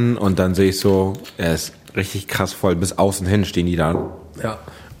er an und dann sehe ich so, er ist richtig krass voll, bis außen hin stehen die da. Ja.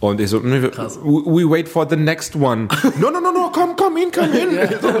 Und ich so, we wait for the next one. No, komm hin. Ja.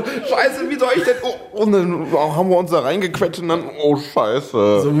 So, scheiße, wie soll ich denn? Oh, und dann haben wir uns da reingequetscht und dann, oh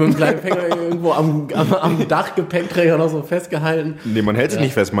scheiße. So mit einem kleinen Fänger irgendwo am Dachgepäckträger noch so festgehalten. Nee, man hält sich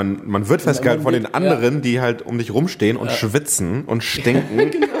nicht fest, man wird festgehalten von den anderen, die halt um dich rumstehen und schwitzen und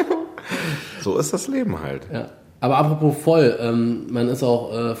stinken. Genau. So ist das Leben halt. Ja. Aber apropos voll, man ist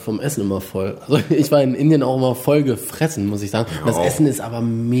auch vom Essen immer voll. Also ich war in Indien auch immer voll gefressen, muss ich sagen. Das Essen ist aber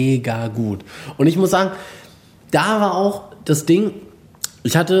mega gut. Und ich muss sagen, da war auch das Ding,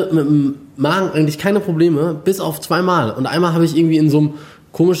 ich hatte mit dem Magen eigentlich keine Probleme, bis auf 2 Mal. Und einmal habe ich irgendwie in so einem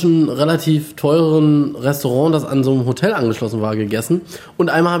komischen, relativ teuren Restaurant, das an so einem Hotel angeschlossen war, gegessen. Und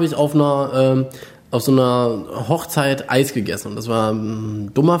einmal habe ich auf so einer Hochzeit Eis gegessen. Und das war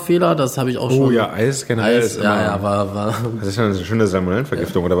ein dummer Fehler, das habe ich auch schon. Oh ja, Eis generell ist immer... war... Das ist ja eine schöne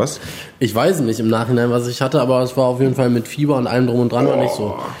Salmonellenvergiftung, oder was? Ich weiß nicht im Nachhinein, was ich hatte, aber es war auf jeden Fall mit Fieber und allem drum und dran, war nicht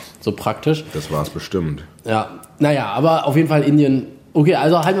so praktisch. Das war es bestimmt. Ja, naja, aber auf jeden Fall Indien... Okay,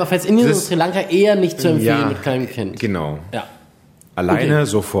 also halten wir fest, Indien und Sri Lanka eher nicht zu empfehlen mit kleinem Kind. Genau. Ja. Alleine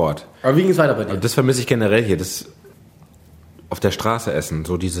sofort. Aber wie ging es weiter bei dir? Und das vermisse ich generell hier, das... Auf der Straße essen,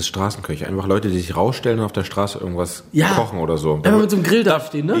 so dieses Straßenküche. Einfach Leute, die sich rausstellen und auf der Straße irgendwas kochen oder so. Einfach mit so einem Grill da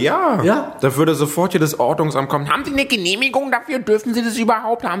stehen, ne? Ja. Da würde sofort hier das Ordnungsamt kommen. Haben Sie eine Genehmigung dafür? Dürfen Sie das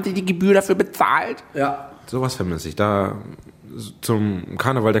überhaupt? Haben Sie die Gebühr dafür bezahlt? Ja. Sowas vermisse ich. Da zum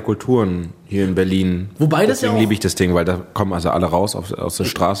Karneval der Kulturen hier in Berlin. Wobei das Deswegen liebe ich das Ding, weil da kommen also alle raus aus der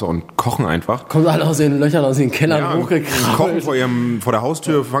Straße und kochen einfach. Kommen alle aus den Löchern, aus den Kellern hochgekrabbelt. Kochen vor der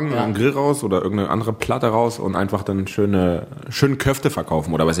Haustür, fangen einen Grill raus oder irgendeine andere Platte raus und einfach dann schöne Köfte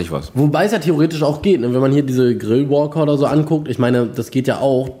verkaufen oder weiß ich was. Wobei es ja theoretisch auch geht, ne? Wenn man hier diese Grillwalker oder so anguckt, ich meine, das geht ja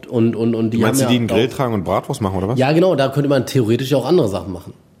auch und die Meinst haben du, die einen Grill tragen und Bratwurst machen oder was? Ja, genau, da könnte man theoretisch ja auch andere Sachen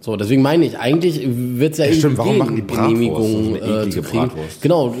machen. So, deswegen meine ich, eigentlich wird's ja irgendwie warum machen die Genehmigung so eine eklige Bratwurst?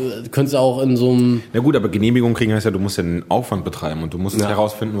 Genau, du könntest ja auch in so einem... Na gut, aber Genehmigung kriegen heißt ja, du musst ja den Aufwand betreiben und du musst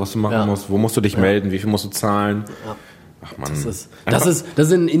herausfinden, was du machen musst, wo musst du dich melden, wie viel musst du zahlen. Ja. Ach man. Das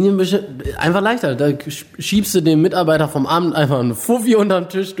ist in Indien einfach leichter. Da schiebst du dem Mitarbeiter vom Abend einfach einen Fuffi unter den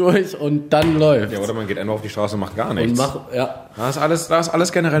Tisch durch und dann läuft. Ja, oder man geht einfach auf die Straße und macht gar nichts. Da ist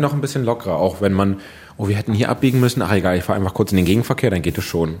alles generell noch ein bisschen lockerer, auch wenn man, wir hätten hier abbiegen müssen, ach egal, ich fahre einfach kurz in den Gegenverkehr, dann geht es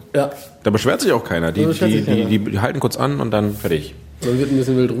schon. Ja. Da beschwert sich auch keiner. Die halten kurz an und dann fertig. Dann wird ein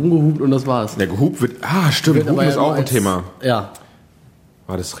bisschen wild rumgehupt und das war's. Ja, gehupt wird, stimmt, Hupen ist auch ein Thema. Ja.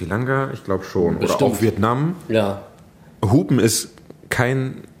 War das Sri Lanka? Ich glaube schon. Bestimmt. Oder auch Vietnam? Ja. Hupen ist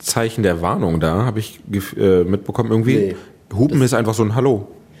kein Zeichen der Warnung da, habe ich mitbekommen irgendwie. Nee. Hupen ist einfach so ein Hallo.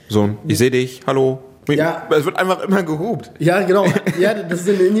 So ein, ich sehe dich, hallo. Ja. Es wird einfach immer gehupt. Ja, genau. Ja, das ist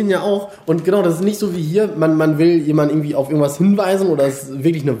in Indien ja auch. Und genau, das ist nicht so wie hier, man will jemanden irgendwie auf irgendwas hinweisen oder es ist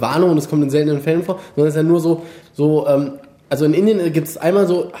wirklich eine Warnung und es kommt in seltenen Fällen vor, sondern es ist ja nur so also in Indien gibt es einmal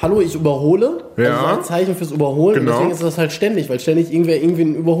so, hallo, ich überhole, also so ein Zeichen fürs Überholen. Genau. Und deswegen ist das halt ständig, weil ständig irgendwer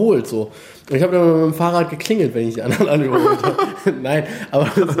irgendwen überholt. So. Und ich habe dann mit dem Fahrrad geklingelt, wenn ich die anderen alle überholt habe. Nein, aber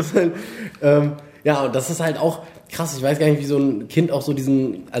das ist halt, und das ist halt auch krass. Ich weiß gar nicht, wie so ein Kind auch so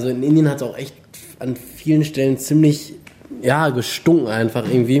also in Indien hat es auch echt an vielen Stellen ziemlich, gestunken einfach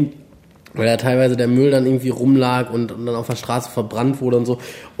irgendwie. Weil da teilweise der Müll dann irgendwie rumlag und dann auf der Straße verbrannt wurde und so.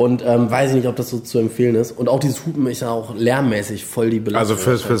 Und weiß ich nicht, ob das so zu empfehlen ist. Und auch dieses Hupen ist ja auch lärmmäßig voll die Belastung.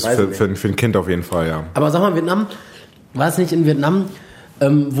 Also für ein Kind auf jeden Fall, ja. Aber sag mal, Vietnam, war es nicht in Vietnam,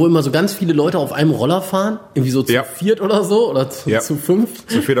 wo immer so ganz viele Leute auf einem Roller fahren? Irgendwie so zu viert oder so? Oder zu fünft?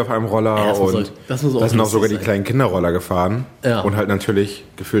 Zu viert auf einem Roller da sind auch sogar die kleinen Kinderroller gefahren. Ja. Und halt natürlich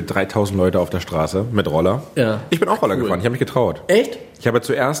gefühlt 3000 Leute auf der Straße mit Roller. Ja. Ich bin auch Roller gefahren, ich habe mich getraut. Echt? Ich habe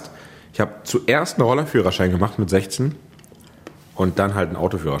zuerst einen Rollerführerschein gemacht mit 16 und dann halt einen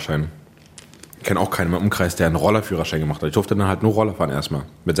Autoführerschein. Ich kenne auch keinen im Umkreis, der einen Rollerführerschein gemacht hat. Ich durfte dann halt nur Roller fahren erstmal.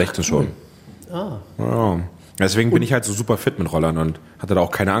 Mit 16 schon. Ja. Deswegen bin ich halt so super fit mit Rollern und hatte da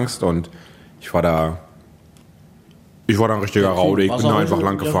auch keine Angst und ich war da ein richtiger Rowdy. Ich bin da einfach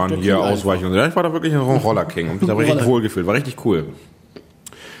lang gefahren, hier ausweichen und ich war da wirklich ein Roller-King und mich da richtig wohl gefühlt. War richtig cool.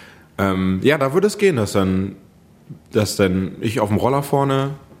 Da würde es gehen, dass dann dass dann ich auf dem Roller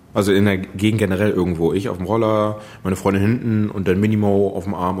vorne, also in der Gegend generell irgendwo, ich auf dem Roller, meine Freundin hinten und dann Minimo auf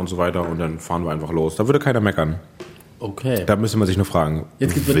dem Arm und so weiter und dann fahren wir einfach los. Da würde keiner meckern. Okay. Da müsste man sich nur fragen,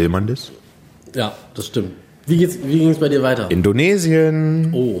 will man das? Ja, das stimmt. Wie ging's bei dir weiter?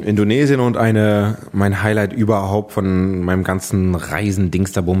 Indonesien. Oh. Indonesien und mein Highlight überhaupt von meinem ganzen Reisen,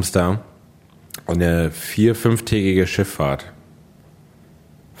 Dingsterbumster. Eine 4-5-tägige Schifffahrt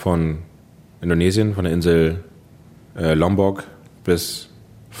von Indonesien, von der Insel Lombok bis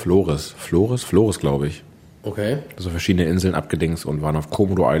Flores, glaube ich. Okay. Also verschiedene Inseln abgedingst und waren auf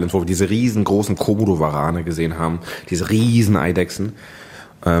Komodo Islands, wo wir diese riesengroßen Komodo-Warane gesehen haben, diese riesen Eidechsen.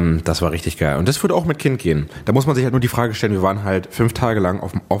 Das war richtig geil. Und das würde auch mit Kind gehen. Da muss man sich halt nur die Frage stellen, wir waren halt 5 Tage lang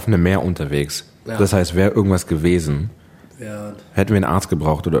auf dem offenen Meer unterwegs. Ja. Das heißt, wäre irgendwas gewesen, hätten wir einen Arzt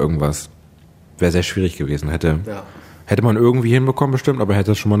gebraucht oder irgendwas, wäre sehr schwierig gewesen. Hätte man irgendwie hinbekommen bestimmt, aber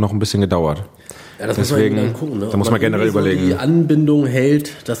hätte es schon mal noch ein bisschen gedauert. Ja, das deswegen muss man dann gucken. Ne? Da muss man generell überlegen. Die Anbindung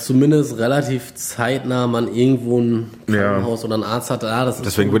hält, dass zumindest relativ zeitnah man irgendwo ein Krankenhaus oder einen Arzt hat. Ja, das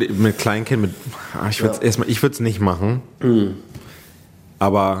deswegen würde ich mit Kleinkind, ich würde es nicht machen.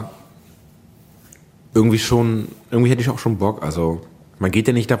 Aber irgendwie hätte ich auch schon Bock. Also man geht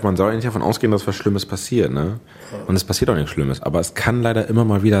ja nicht man soll ja nicht davon ausgehen, dass was Schlimmes passiert, ne? Und es passiert auch nichts Schlimmes. Aber es kann leider immer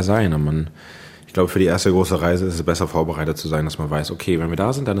mal wieder sein. Und ich glaube, für die erste große Reise ist es besser vorbereitet zu sein, dass man weiß, okay, wenn wir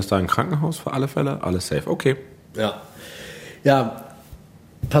da sind, dann ist da ein Krankenhaus für alle Fälle, alles safe. Okay. Ja,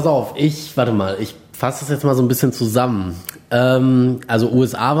 pass auf, ich fasse das jetzt mal so ein bisschen zusammen. Also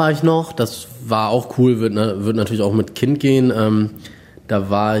USA war ich noch, das war auch cool, wird natürlich auch mit Kind gehen. Da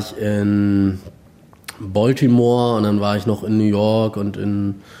war ich in Baltimore und dann war ich noch in New York und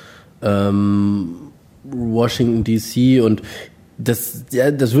in Washington D.C. und das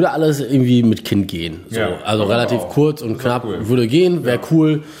würde alles irgendwie mit Kind gehen. So. Ja, also relativ kurz und knapp cool. Würde gehen, wäre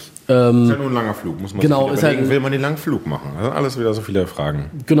cool. Ist ja nur ein langer Flug, muss man genau, sich überlegen, will man den langen Flug machen? Also alles wieder so viele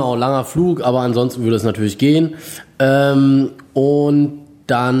Fragen. Genau, langer Flug, aber ansonsten würde es natürlich gehen. Und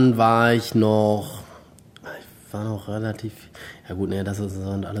dann war ich noch relativ, ja gut, das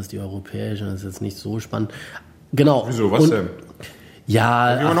sind alles die europäischen, das ist jetzt nicht so spannend. Genau. Wieso, was denn?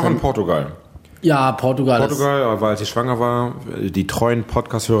 Ja. Wir waren noch in Portugal. Ja, Portugal, weil als ich schwanger war, die treuen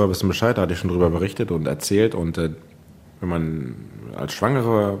Podcast-Hörer wissen Bescheid, da hatte ich schon drüber berichtet und erzählt und wenn man als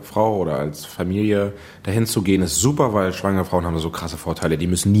schwangere Frau oder als Familie dahin zu gehen, ist super, weil schwangere Frauen haben so krasse Vorteile, die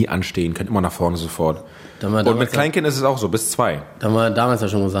müssen nie anstehen, können immer nach vorne sofort. Und mit Kleinkind ist es auch so, bis 2. Da haben wir damals ja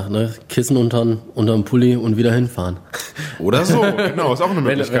schon gesagt, ne? Kissen unterm Pulli und wieder hinfahren. Oder so, genau, ist auch eine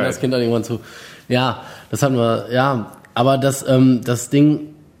Möglichkeit. wenn das Kind dann irgendwann ja, das hatten wir, aber das Ding,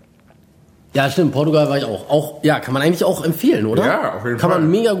 ja stimmt, Portugal war ich auch, kann man eigentlich auch empfehlen, oder? Ja, auf jeden Fall. Kann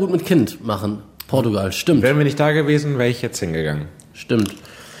man mega gut mit Kind machen, Portugal, stimmt. Wären wir nicht da gewesen, wäre ich jetzt hingegangen. Stimmt.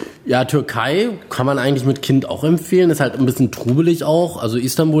 Ja, Türkei kann man eigentlich mit Kind auch empfehlen. Ist halt ein bisschen trubelig auch. Also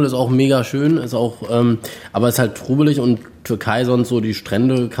Istanbul ist auch mega schön, ist auch, aber ist halt trubelig und Türkei sonst so die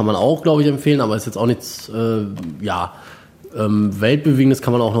Strände kann man auch, glaube ich, empfehlen. Aber ist jetzt auch nichts, weltbewegendes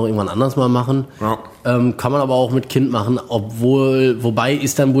kann man auch noch irgendwann anders mal machen. Ja. Kann man aber auch mit Kind machen, wobei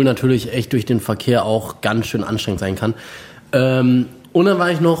Istanbul natürlich echt durch den Verkehr auch ganz schön anstrengend sein kann. Und dann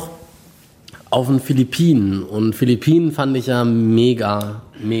war ich noch auf den Philippinen. Und Philippinen fand ich ja mega,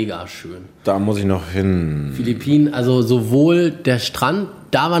 mega schön. Da muss ich noch hin. Philippinen, also sowohl der Strand,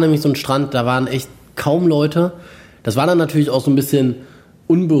 da war nämlich so ein Strand, da waren echt kaum Leute. Das war dann natürlich auch so ein bisschen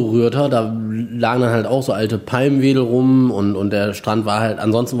unberührter. Da lagen dann halt auch so alte Palmwedel rum und der Strand war halt,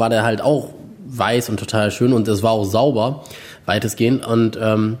 ansonsten war der halt auch weiß und total schön und es war auch sauber, weitestgehend. Und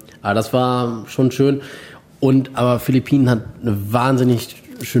aber das war schon schön. Aber Philippinen hat eine wahnsinnig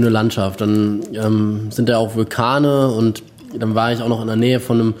schöne Landschaft. Dann sind da auch Vulkane und dann war ich auch noch in der Nähe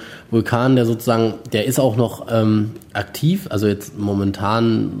von einem Vulkan, der ist auch noch aktiv. Also jetzt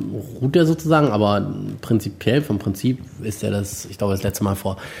momentan ruht der sozusagen, aber vom Prinzip ist der ich glaube das letzte Mal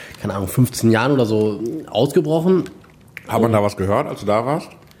vor, 15 Jahren oder so ausgebrochen. Hat man da was gehört, als du da warst?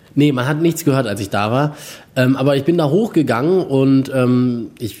 Nee, man hat nichts gehört, als ich da war. Aber ich bin da hochgegangen und wir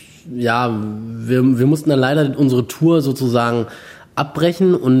mussten dann leider unsere Tour sozusagen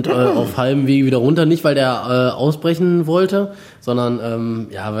abbrechen und auf halbem Weg wieder runter. Nicht, weil der ausbrechen wollte, sondern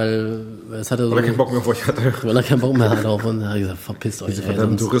weil es hatte so... Weil er keinen Bock mehr auf euch hatte. Weil er keinen Bock mehr hatte auf uns. Er hat gesagt, verpisst euch.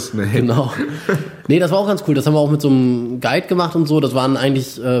 Verdammten Touristen, ey. Genau. Nee, das war auch ganz cool. Das haben wir auch mit so einem Guide gemacht und so. Das waren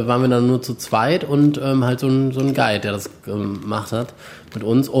wir dann nur zu zweit und halt so ein Guide, der das gemacht hat mit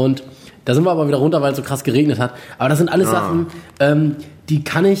uns. Und da sind wir aber wieder runter, weil es so krass geregnet hat. Aber das sind alles Sachen, die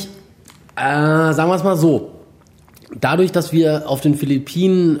kann ich, sagen wir es mal so, dadurch, dass wir auf den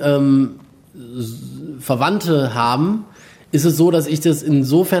Philippinen Verwandte haben, ist es so, dass ich das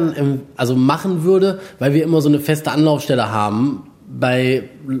insofern machen würde, weil wir immer so eine feste Anlaufstelle haben bei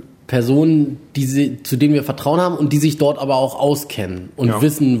Personen, zu denen wir Vertrauen haben und die sich dort aber auch auskennen und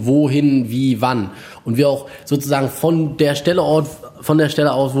wissen, wohin, wie, wann. Und wir auch sozusagen von der Stelle aus,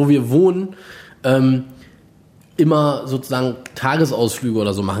 wo wir wohnen, immer sozusagen Tagesausflüge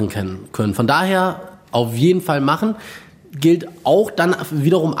oder so machen können. Von daher auf jeden Fall machen. Gilt auch dann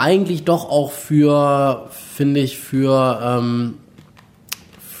wiederum eigentlich doch auch für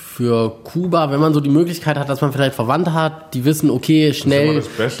Kuba, wenn man so die Möglichkeit hat, dass man vielleicht Verwandte hat, die wissen, okay, schnell,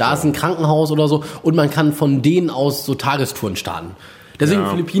 da ist ein Krankenhaus oder so und man kann von denen aus so Tagestouren starten. Deswegen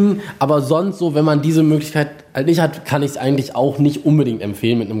Philippinen, aber sonst so, wenn man diese Möglichkeit halt nicht hat, kann ich es eigentlich auch nicht unbedingt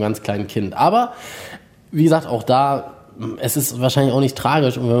empfehlen mit einem ganz kleinen Kind. Aber, wie gesagt, auch da, es ist wahrscheinlich auch nicht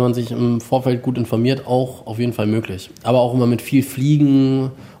tragisch und wenn man sich im Vorfeld gut informiert, auch auf jeden Fall möglich. Aber auch immer mit viel Fliegen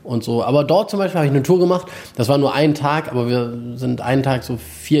und so. Aber dort zum Beispiel habe ich eine Tour gemacht, das war nur ein Tag, aber wir sind einen Tag so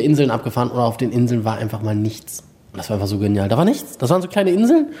 4 Inseln abgefahren und auf den Inseln war einfach mal nichts. Und das war einfach so genial. Da war nichts. Das waren so kleine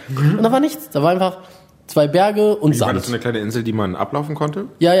Inseln und da war nichts. Da war einfach 2 Berge und Sand. War das so eine kleine Insel, die man ablaufen konnte?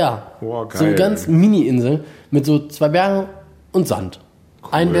 Ja. Oh, geil. So eine ganz Mini-Insel mit so 2 Bergen und Sand. Cool.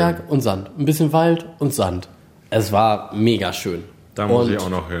 Ein Berg und Sand. Ein bisschen Wald und Sand. Es war mega schön. Da muss ich auch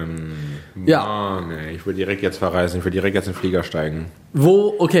noch hin. Ja. Oh, nee, ich will direkt jetzt verreisen. Ich will direkt jetzt in den Flieger steigen.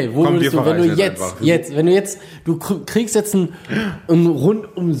 Wo würdest du, wenn du du kriegst jetzt ein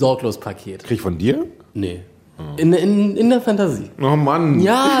rundum sorglos Paket. Krieg ich von dir? Nee. In der Fantasie. Oh Mann.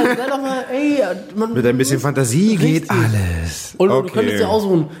 Ja, sei doch mal, mit ein bisschen Fantasie geht alles. Und du könntest dir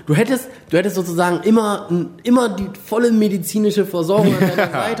ausruhen. Du hättest sozusagen immer die volle medizinische Versorgung an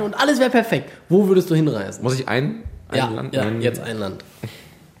deiner Seite und alles wäre perfekt. Wo würdest du hinreisen? Muss ich ein Land nennen? Jetzt ein Land.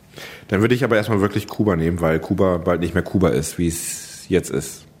 Dann würde ich aber erstmal wirklich Kuba nehmen, weil Kuba bald nicht mehr Kuba ist, wie es jetzt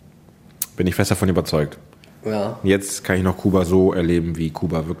ist. Bin ich fest davon überzeugt. Ja. Jetzt kann ich noch Kuba so erleben, wie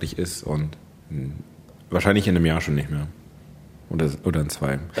Kuba wirklich ist und wahrscheinlich in einem Jahr schon nicht mehr. Oder in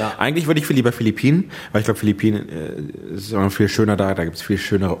 2. Ja. Eigentlich würde ich viel lieber Philippinen, weil ich glaube, Philippinen ist immer viel schöner da. Da gibt es viel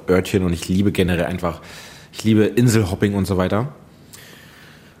schönere Örtchen und ich liebe generell ich liebe Inselhopping und so weiter.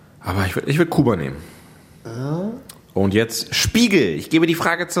 Aber ich würde Kuba nehmen. Und jetzt Spiegel. Ich gebe die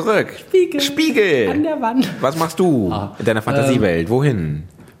Frage zurück. Spiegel. An der Wand. Was machst du in deiner Fantasiewelt? Wohin?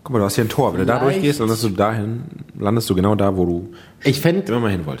 Guck mal, du hast hier ein Tor. Wenn du da durchgehst, landest du genau da, wo du immer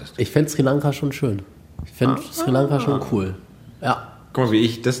mal hin wolltest. Ich fände Sri Lanka schon schön. Ich finde Sri Lanka schon cool. Ja. Guck mal, wie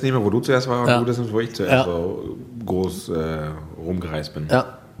ich das nehme, wo du zuerst warst und du das nimmst, wo ich zuerst so groß rumgereist bin.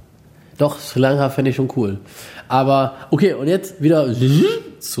 Ja. Doch, Sri Lanka fände ich schon cool. Aber, okay, und jetzt wieder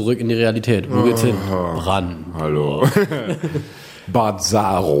zurück in die Realität. Wo geht's hin? Brandenburg. Hallo.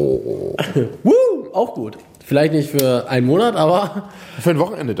 Bazzaro. Auch gut. Vielleicht nicht für einen Monat, aber... Für ein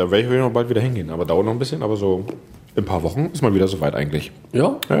Wochenende, da werde ich noch bald wieder hingehen. Aber dauert noch ein bisschen, aber so in ein paar Wochen ist mal wieder soweit eigentlich.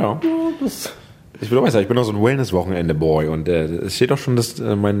 Ja? Ja. Ich bin noch so ein Wellness-Wochenende-Boy und es steht auch schon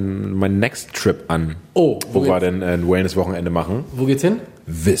mein Next Trip an. Oh, wo wir denn ein Wellness-Wochenende machen. Wo geht's hin?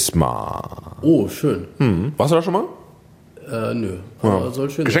 Wismar. Oh, schön. Warst du da schon mal? Nö. Aber soll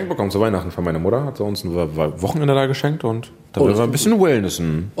schön Geschenk bekommen zu Weihnachten von meiner Mutter. Hat sie uns ein Wochenende da geschenkt und da werden wir ein bisschen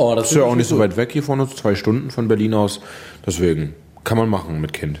Wellnessen. Oh, das ist ja auch nicht so weit weg hier von uns, 2 Stunden von Berlin aus. Deswegen kann man machen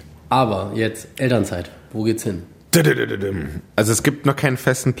mit Kind. Aber jetzt Elternzeit. Wo geht's hin? Also es gibt noch keinen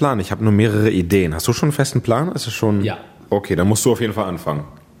festen Plan. Ich habe nur mehrere Ideen. Hast du schon einen festen Plan? Ist es schon? Ja. Okay, dann musst du auf jeden Fall anfangen.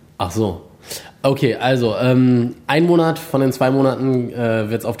 Ach so. Okay, also 1 Monat von den 2 Monaten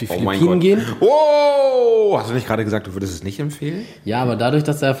wird es auf die Philippinen gehen. Oh, hast du nicht gerade gesagt, du würdest es nicht empfehlen? Ja, aber dadlich,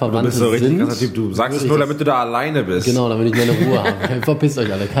 dass da Verwandte sind... Du bist so richtig krasser Typ. Du sagst es nur, damit du da alleine bist. Genau, damit ich meine Ruhe habe. Verpisst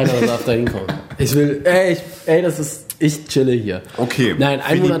euch alle, keiner darf da hinkommen. Ich chille hier. Okay, nein,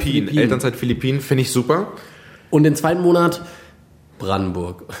 1 Monat Philippinen. Elternzeit Philippinen finde ich super. Und den 2. Monat...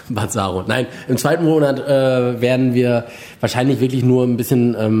 Brandenburg, Bazzaro. Nein, im 2. Monat werden wir wahrscheinlich wirklich nur ein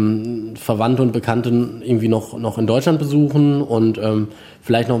bisschen Verwandte und Bekannte irgendwie noch in Deutschland besuchen und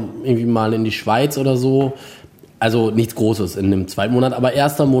vielleicht noch irgendwie mal in die Schweiz oder so. Also nichts Großes in dem 2. Monat, aber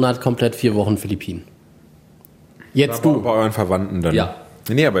 1. Monat komplett 4 Wochen Philippinen. Jetzt du. Bei euren Verwandten dann. Ja.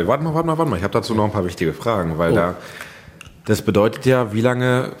 Nee, aber warte mal. Ich habe dazu noch ein paar wichtige Fragen, weil das bedeutet ja, wie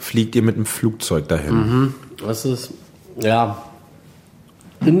lange fliegt ihr mit dem Flugzeug dahin? Das ist, ja...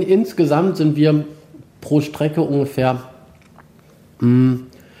 Insgesamt sind wir pro Strecke ungefähr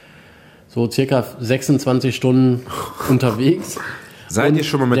so circa 26 Stunden unterwegs. Seid ihr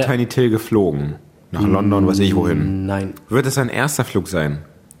schon mal mit Tiny Till geflogen? Nach London, weiß ich wohin? Nein. Wird es ein erster Flug sein?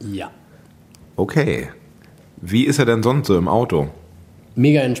 Ja. Okay. Wie ist er denn sonst so im Auto?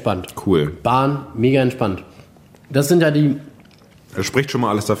 Mega entspannt. Cool. Bahn, mega entspannt. Das sind ja die... Das spricht schon mal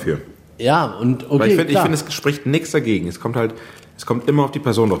alles dafür. Ja, und okay, weil ich finde, es spricht nichts dagegen. Es kommt immer auf die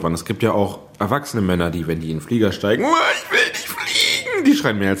Person drauf an. Es gibt ja auch erwachsene Männer, die, wenn die in den Flieger steigen, ich will nicht fliegen, die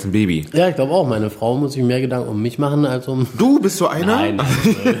schreien mehr als ein Baby. Ja, ich glaube auch, meine Frau muss sich mehr Gedanken um mich machen als um... Du bist so einer? Nein,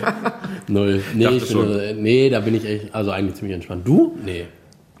 null. Nee, da bin ich echt, also eigentlich ziemlich entspannt. Du? Nee.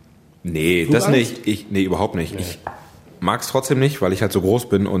 Nee, das nicht. Nee, überhaupt nicht. Nee. Ich mag's trotzdem nicht, weil ich halt so groß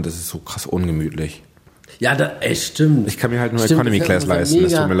bin und es ist so krass ungemütlich. Ja, stimmt. Ich kann mir halt nur Economy Class leisten,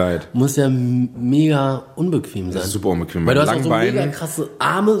 das tut mir leid. Muss ja mega unbequem sein. Das ist super unbequem. Weil du hast auch so mega krasse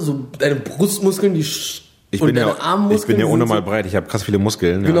Arme, so deine Brustmuskeln, ich bin ja unnormal breit, ich habe krass viele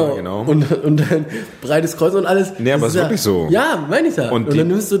Muskeln. Genau. Ja, genau. Und dein breites Kreuz und alles. Nee, aber es ist wirklich so. Ja, meine ich ja. Und dann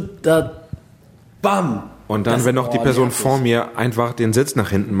nimmst du da, bam. Und dann, wenn noch die Person vor mir einfach den Sitz nach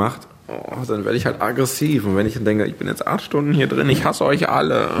hinten macht, dann werde ich halt aggressiv. Und wenn ich dann denke, ich bin jetzt 8 Stunden hier drin, ich hasse euch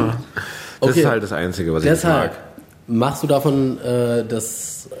alle. Das ist halt das Einzige, was ich mag. Machst du davon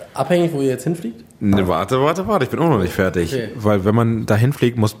das abhängig, wo ihr jetzt hinfliegt? Ne, warte, ich bin auch noch nicht fertig. Okay. Weil wenn man da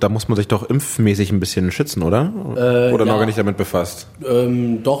hinfliegt, muss man sich doch impfmäßig ein bisschen schützen, oder? Oder noch gar nicht damit befasst?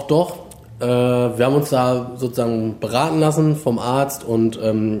 Doch. Wir haben uns da sozusagen beraten lassen vom Arzt und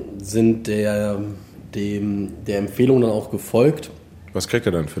sind der Empfehlung dann auch gefolgt. Was kriegt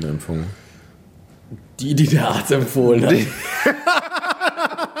er dann für eine Impfung? Die der Arzt empfohlen hat.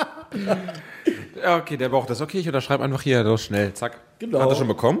 Ja, okay, der braucht das. Okay, ich unterschreibe einfach hier, so schnell, zack. Genau. Hat er schon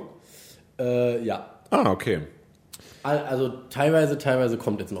bekommen? Ja. Ah, okay. Also teilweise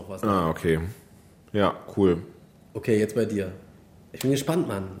kommt jetzt noch was. Ah, okay. Ja, cool. Okay, jetzt bei dir. Ich bin gespannt,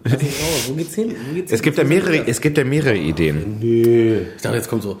 Mann. Wo geht's hin? Es gibt ja mehrere Ideen. Nö. Ich dachte, jetzt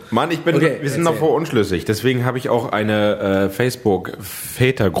kommt so. Mann, wir sind noch vor unschlüssig. Deswegen habe ich auch eine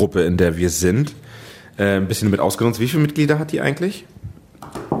Facebook-Väter-Gruppe, in der wir sind, ein bisschen mit ausgenutzt. Wie viele Mitglieder hat die eigentlich?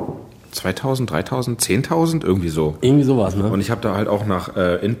 2.000, 3.000, 10.000? Irgendwie so. Irgendwie sowas, ne? Und ich habe da halt auch nach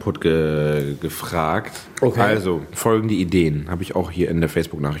Input gefragt. Okay. Also, folgende Ideen habe ich auch hier in der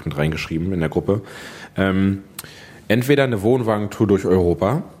Facebook-Nachricht mit reingeschrieben, in der Gruppe. Entweder eine Wohnwagentour durch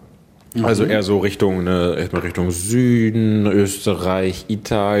Europa, also eher so erstmal Richtung Süden, Österreich,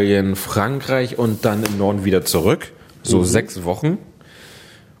 Italien, Frankreich und dann im Norden wieder zurück. So 6 Wochen.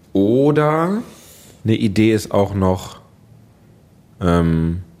 Oder eine Idee ist auch noch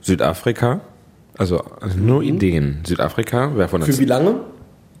Südafrika. Also nur Ideen. Südafrika wäre von der Für wie lange?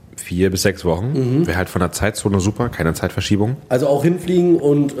 4 bis 6 Wochen. Wäre halt von der Zeitzone super, keine Zeitverschiebung. Also auch hinfliegen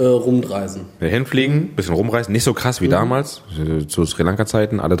und rumreisen. Ja, hinfliegen, bisschen rumreisen, nicht so krass wie damals, zu Sri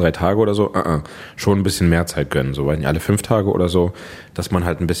Lanka-Zeiten, alle 3 Tage oder so. Schon ein bisschen mehr Zeit gönnen, so alle 5 Tage oder so, dass man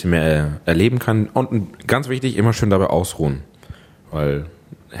halt ein bisschen mehr erleben kann. Und ganz wichtig, immer schön dabei ausruhen. Weil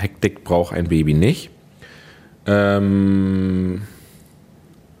Hektik braucht ein Baby nicht.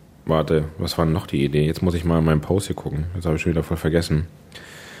 Warte, was war noch die Idee? Jetzt muss ich mal in meinen Post hier gucken. Jetzt habe ich schon wieder voll vergessen.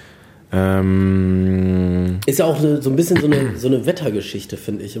 Ist ja auch so ein bisschen so eine Wettergeschichte,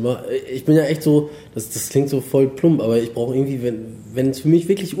 finde ich immer. Ich bin ja echt so, das klingt so voll plump, aber ich brauche irgendwie, wenn es für mich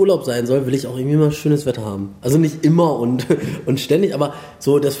wirklich Urlaub sein soll, will ich auch irgendwie mal schönes Wetter haben. Also nicht immer und ständig, aber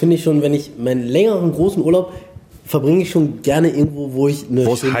so, das finde ich schon, wenn ich meinen längeren großen Urlaub verbringe ich schon gerne irgendwo, wo ich eine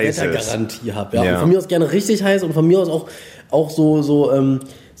schöne Wettergarantie habe. Ja. Und von mir aus gerne richtig heiß und von mir aus auch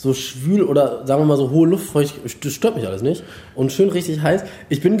so schwül oder sagen wir mal so hohe Luftfeuchtigkeit, das stört mich alles nicht. Und schön richtig heiß.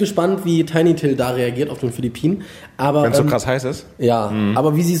 Ich bin gespannt, wie Tiny Till da reagiert auf den Philippinen. Wenn es so krass heiß ist? Ja,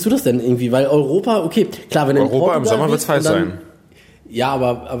 aber wie siehst du das denn irgendwie? Weil Europa, okay, klar, wenn Europa im Sommer wird es heiß sein. Ja,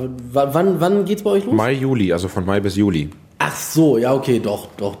 aber wann geht's bei euch los? Mai, Juli, also von Mai bis Juli. Ach so, ja, okay, doch,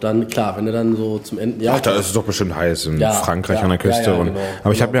 dann, klar, wenn du dann so zum Ende... Ja, da ist es doch bestimmt heiß in Frankreich an der Küste. Genau,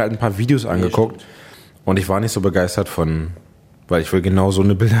 aber ich habe mir halt ein paar Videos angeguckt und ich war nicht so begeistert weil ich will genau so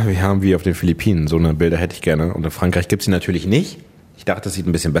eine Bilder haben wie auf den Philippinen. So eine Bilder hätte ich gerne. Und in Frankreich gibt's sie natürlich nicht. Ich dachte, das sieht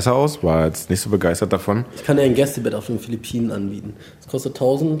ein bisschen besser aus, war jetzt nicht so begeistert davon. Ich kann dir ein Gästebett auf den Philippinen anbieten. Das kostet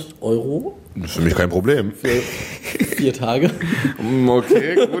 1.000 €. Das ist für mich kein Problem. Für 4 Tage.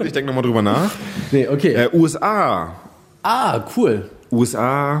 Okay, gut, ich denke nochmal drüber nach. Nee, okay. USA. Ah, cool.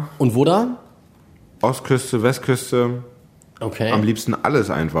 USA. Und wo da? Ostküste, Westküste. Okay. Am liebsten alles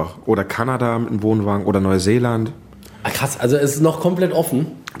einfach. Oder Kanada mit einem Wohnwagen oder Neuseeland. Ah, krass, also es ist noch komplett offen.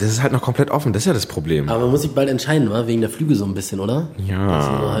 Das ist halt noch komplett offen, das ist ja das Problem. Aber man muss sich bald entscheiden, oder? Wegen der Flüge so ein bisschen, oder?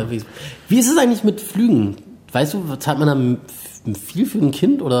 Ja. Wie ist es eigentlich mit Flügen? Weißt du, zahlt man da viel für ein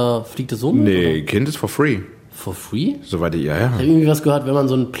Kind oder fliegt es so? Nee, oder? Kind ist for free. For free? Soweit ja. Ich habe irgendwie was gehört, wenn man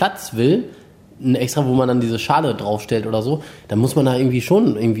so einen Platz will, ein extra, wo man dann diese Schale draufstellt oder so, dann muss man da irgendwie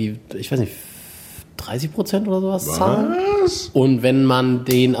schon ich weiß nicht, 30% oder sowas zahlen. Was? Und wenn man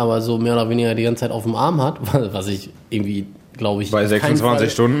den aber so mehr oder weniger die ganze Zeit auf dem Arm hat, was ich irgendwie glaube ich, bei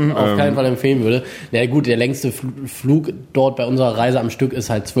 26 Stunden auf keinen Fall empfehlen würde. Na gut, der längste Flug dort bei unserer Reise am Stück ist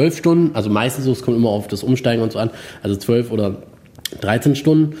halt 12 Stunden. Also meistens so, es kommt immer auf das Umsteigen und so an. Also 12 oder 13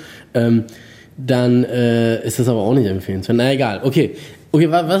 Stunden. Dann ist das aber auch nicht empfehlenswert. Na egal. Okay,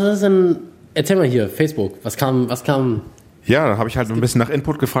 was ist denn? Erzähl mal hier, Facebook. Was kam? Ja, da habe ich halt ein bisschen nach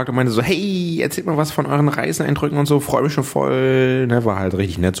Input gefragt und meinte so, hey, erzählt mal was von euren Reiseneindrücken und so, freue mich schon voll. Ne, war halt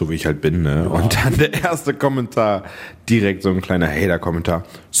richtig nett, so wie ich halt bin. Ne? Wow. Und dann der erste Kommentar, direkt so ein kleiner Hater-Kommentar.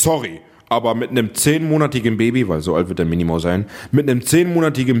 Sorry, aber mit einem 10-monatigen Baby, weil so alt wird der Minimo sein, mit einem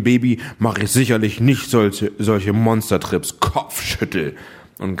 10-monatigen Baby mache ich sicherlich nicht solche Monstertrips. Kopfschüttel.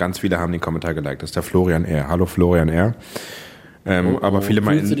 Und ganz viele haben den Kommentar geliked. Das ist der Florian R. Hallo Florian R. Aber viele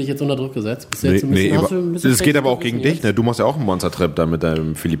meinen. Fühlst du dich jetzt unter Druck gesetzt? Bist du jetzt ein bisschen, das geht aber auch gegen dich, ne? Du machst ja auch einen Monstertrip da mit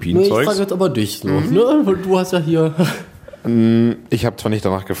deinem Philippinen-Zeugs. Ich frage jetzt aber dich so, ne? Weil du hast ja hier. Ich habe zwar nicht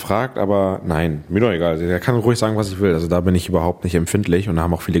danach gefragt, aber nein, mir doch egal. Der kann ruhig sagen, was ich will. Also da bin ich überhaupt nicht empfindlich. Und da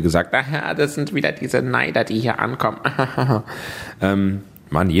haben auch viele gesagt, aha, das sind wieder diese Neider, die hier ankommen.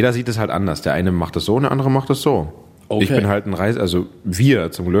 Mann, jeder sieht es halt anders. Der eine macht es so und der andere macht es so. Okay. Ich bin halt ein also wir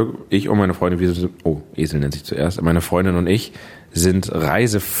zum Glück, ich und meine Freundin, Esel nennt sich zuerst, meine Freundin und ich sind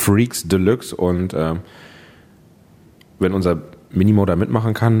Reisefreaks Deluxe und wenn unser Minimo da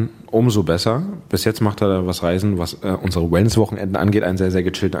mitmachen kann, umso besser. Bis jetzt macht er was Reisen, was unsere Wellness-Wochenenden angeht, einen sehr, sehr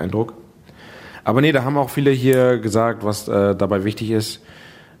gechillten Eindruck. Aber nee, da haben auch viele hier gesagt, was dabei wichtig ist,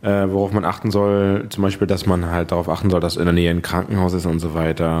 worauf man achten soll, zum Beispiel, dass man halt darauf achten soll, dass in der Nähe ein Krankenhaus ist und so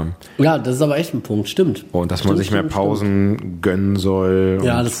weiter. Ja, das ist aber echt ein Punkt, stimmt. Und dass man sich mehr Pausen gönnen soll.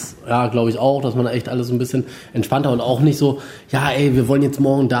 Ja, glaube ich auch, dass man echt alles ein bisschen entspannter und auch nicht so, ja, ey, wir wollen jetzt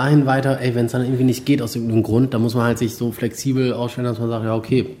morgen dahin weiter, ey, wenn es dann irgendwie nicht geht aus irgendeinem Grund, dann muss man halt sich so flexibel ausstellen, dass man sagt, ja,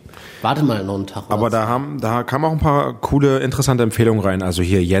 okay, warte mal noch einen Tag. Aber da kamen auch ein paar coole, interessante Empfehlungen rein. Also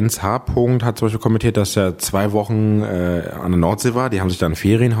hier Jens H. hat zum Beispiel kommentiert, dass er 2 Wochen an der Nordsee war. Die haben sich da ein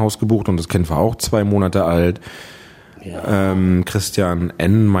Ferienhaus gebucht und das Kind war auch 2 Monate alt. Ja. Christian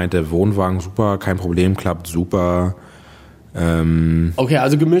N. meinte, Wohnwagen super, kein Problem, klappt super. Okay,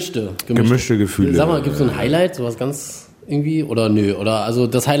 also gemischte Gefühle. Sag mal, gibt es so ein Highlight, sowas ganz irgendwie oder nö? Oder also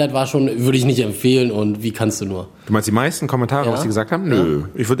das Highlight war schon, würde ich nicht empfehlen und wie kannst du nur? Du meinst die meisten Kommentare, was die gesagt haben? Nö. Ja.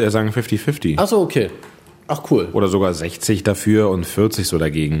 Ich würde eher sagen 50-50. Ach so, okay. Ach cool. Oder sogar 60 dafür und 40 so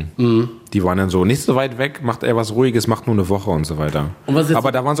dagegen. Mhm. Die waren dann so, nicht so weit weg, macht er was Ruhiges, macht nur eine Woche und so weiter. Und was jetzt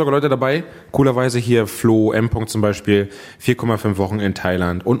aber da waren sogar Leute dabei, coolerweise hier Flo M. zum Beispiel, 4,5 Wochen in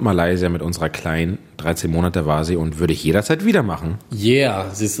Thailand und Malaysia mit unserer Kleinen, 13 Monate war sie und würde ich jederzeit wieder machen. Yeah,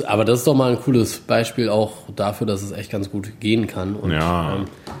 aber das ist doch mal ein cooles Beispiel auch dafür, dass es echt ganz gut gehen kann. Und, ja,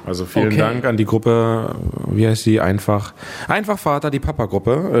 also vielen Dank an die Gruppe, wie heißt die, Einfach Vater, die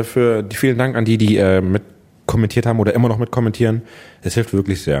Papa-Gruppe, vielen Dank an die mit kommentiert haben oder immer noch mit kommentieren. Es hilft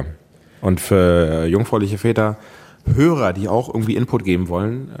wirklich sehr. Und für jungfräuliche Väter, Hörer, die auch irgendwie Input geben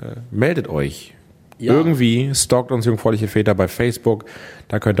wollen, meldet euch. Ja. Irgendwie stalkt uns jungfräuliche Väter bei Facebook.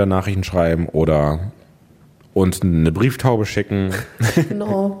 Da könnt ihr Nachrichten schreiben oder uns eine Brieftaube schicken.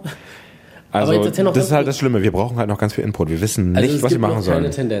 Genau. Also aber jetzt noch das ist halt das Schlimme. Wir brauchen halt noch ganz viel Input. Wir wissen nicht, was wir machen sollen. Keine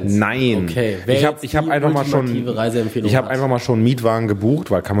Tendenz. Nein. Okay. Ich habe einfach mal schon einen Mietwagen gebucht,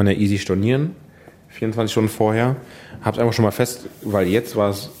 weil kann man ja easy stornieren. 24 Stunden vorher. Hab's einfach schon mal weil jetzt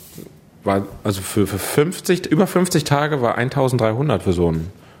war also für über 50 Tage war 1.300 für so ein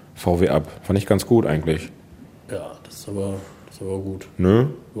VW ab. Fand ich ganz gut eigentlich. Ja, das ist aber gut. Nö?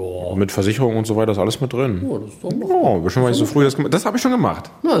 Ja. Mit Versicherung und so weiter ist alles mit drin. Ja, das ist doch bestimmt war ich so früh. Das habe ich schon gemacht.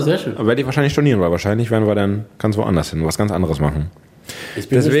 Ja, sehr schön. Aber werde ich wahrscheinlich stornieren, weil wahrscheinlich werden wir dann ganz woanders hin, was ganz anderes machen.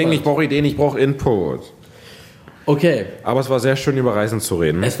 Deswegen, ich brauche Ideen, ich brauche Input. Okay. Aber es war sehr schön, über Reisen zu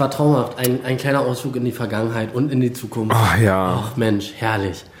reden. Es war traumhaft. Ein kleiner Ausflug in die Vergangenheit und in die Zukunft. Ach ja. Ach Mensch,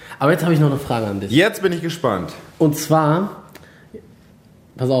 herrlich. Aber jetzt habe ich noch eine Frage an dich. Jetzt bin ich gespannt. Und zwar,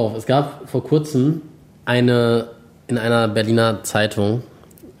 pass auf, es gab vor kurzem in einer Berliner Zeitung,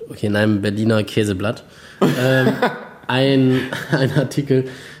 okay, in einem Berliner Käseblatt, ein Artikel,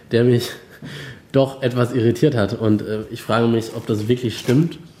 der mich doch etwas irritiert hat. Und ich frage mich, ob das wirklich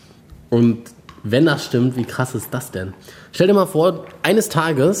stimmt. Und wenn das stimmt, wie krass ist das denn? Stell dir mal vor, eines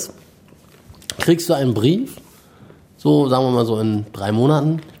Tages kriegst du einen Brief, so sagen wir mal so in 3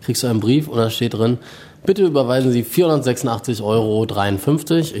 Monaten, kriegst du einen Brief und da steht drin, bitte überweisen Sie 486,53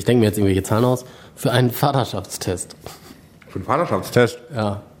 €, ich denke mir jetzt irgendwelche Zahlen aus, für einen Vaterschaftstest. Für einen Vaterschaftstest?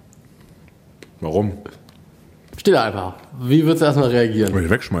 Ja. Warum? Steht da einfach. Wie würdest du erstmal reagieren? Will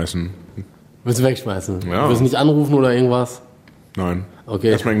ich wegschmeißen. Willst du wegschmeißen? Ja. Willst du nicht anrufen oder irgendwas? Nein. Okay.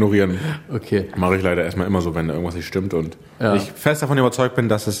 Erstmal ignorieren. Okay. Mache ich leider erstmal immer so, wenn irgendwas nicht stimmt und ich fest davon überzeugt bin,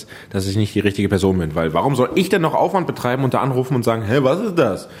 dass ich nicht die richtige Person bin. Weil warum soll ich denn noch Aufwand betreiben und da anrufen und sagen, hey, was ist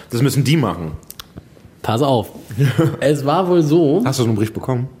das? Das müssen die machen. Pass auf. Es war wohl so... Hast du so einen Brief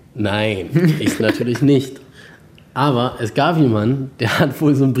bekommen? Nein, ich natürlich nicht. Aber es gab jemanden, der hat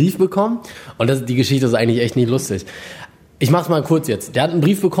wohl so einen Brief bekommen. Und die Geschichte ist eigentlich echt nicht lustig. Ich mach's mal kurz jetzt. Der hat einen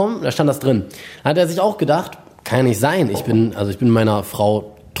Brief bekommen, da stand das drin. Da hat er sich auch gedacht, kann ja nicht sein. Ich bin meiner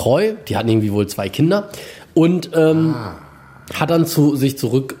Frau treu. Die hatten irgendwie wohl 2 Kinder. Und hat dann sich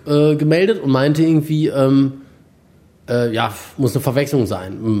zurückgemeldet und meinte irgendwie, muss eine Verwechslung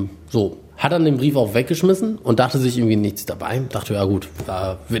sein. So. Hat dann den Brief auch weggeschmissen und dachte sich irgendwie nichts dabei. Dachte, ja gut,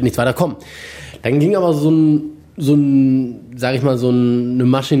 da wird nichts weiter kommen. Dann ging aber so eine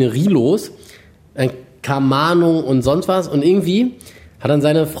Maschinerie los. Dann kam Mahnung und sonst was. Und irgendwie hat dann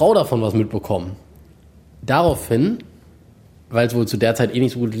seine Frau davon was mitbekommen. Daraufhin, weil es wohl zu der Zeit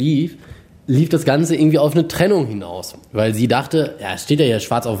nicht so gut lief das Ganze irgendwie auf eine Trennung hinaus. Weil sie dachte, ja, es steht ja hier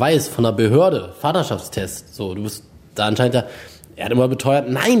schwarz auf weiß von der Behörde, Vaterschaftstest. So, du bist da anscheinend er hat immer beteuert,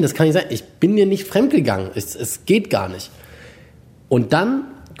 nein, das kann nicht sein, ich bin dir nicht fremdgegangen, es geht gar nicht. Und dann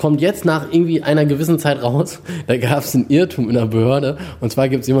kommt jetzt nach irgendwie einer gewissen Zeit raus, da gab es einen Irrtum in der Behörde, und zwar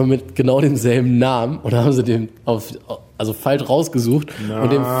gibt es jemanden mit genau demselben Namen, und da haben sie den falsch rausgesucht. Nein.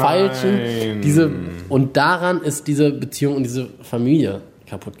 Und dem falschen, und daran ist diese Beziehung und diese Familie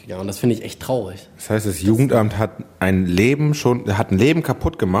kaputt gegangen. Und das finde ich echt traurig. Das heißt, das Jugendamt hat ein Leben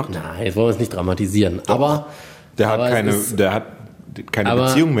kaputt gemacht? Nein, jetzt wollen wir es nicht dramatisieren. Doch. Aber der hat keine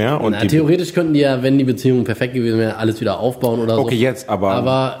Beziehung mehr. Und theoretisch könnten die ja, wenn die Beziehung perfekt gewesen wäre, alles wieder aufbauen oder so. Okay, jetzt,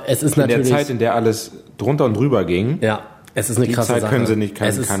 aber es ist in natürlich der Zeit, in der alles drunter und drüber ging, ja, es ist eine krasse Sache. Die Zeit können sie nicht,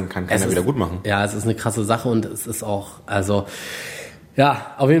 kann keiner wieder gut machen. Ja, es ist eine krasse Sache und es ist auch, ja,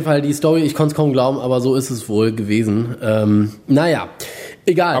 auf jeden Fall die Story, ich konnte es kaum glauben, aber so ist es wohl gewesen. Naja,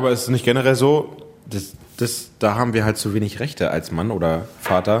 egal. Aber es ist nicht generell so, da haben wir halt zu wenig Rechte als Mann oder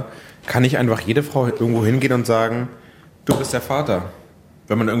Vater. Kann nicht einfach jede Frau irgendwo hingehen und sagen, du bist der Vater.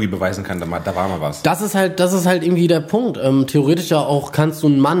 Wenn man irgendwie beweisen kann, da war mal was. Das ist halt irgendwie der Punkt. Theoretisch ja auch kannst du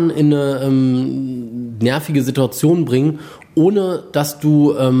einen Mann in eine nervige Situation bringen, ohne dass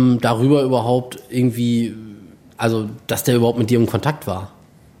du darüber überhaupt irgendwie, dass der überhaupt mit dir im Kontakt war.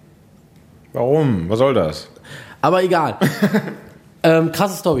 Warum? Was soll das? Aber egal.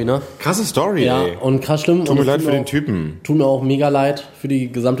 Krasse Story, ne? Krasse Story, ja, ey. Und krass schlimm. Tut mir leid für den Typen. Tut mir auch mega leid für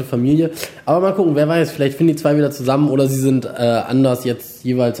die gesamte Familie. Aber mal gucken, wer weiß, vielleicht finden die 2 wieder zusammen oder sie sind anders jetzt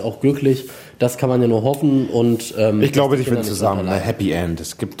jeweils auch glücklich. Das kann man ja nur hoffen. Und ich glaube, sie finden zusammen. Happy End.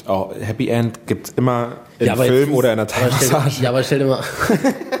 Es gibt auch Happy End gibt's immer im Film oder in der Teilmassage. Aber stell dir mal...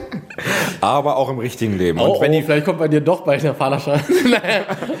 Aber auch im richtigen Leben. Und vielleicht kommt bei dir doch bald der Vaterschaft.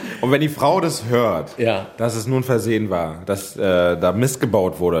 Und wenn die Frau das hört, ja, dass es nur ein Versehen war, dass da Mist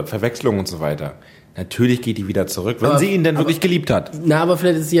gebaut wurde, Verwechslung und so weiter, natürlich geht die wieder zurück, wenn sie ihn denn wirklich geliebt hat. Na, aber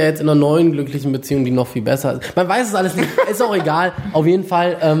vielleicht ist sie ja jetzt in einer neuen glücklichen Beziehung, die noch viel besser ist. Man weiß es alles nicht, ist auch egal. Auf jeden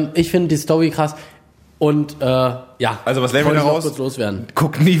Fall, ich finde die Story krass. Und ja, also was lernen wir daraus?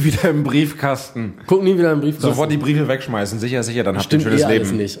 Guck nie wieder im Briefkasten. Sofort die Briefe wegschmeißen. Sicher, dann habt ihr ein schönes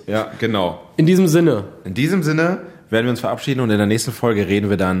Leben. Nicht. Ja, genau. In diesem Sinne werden wir uns verabschieden und in der nächsten Folge reden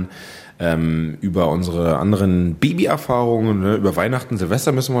wir dann über unsere anderen Baby-Erfahrungen. Ne? Über Weihnachten,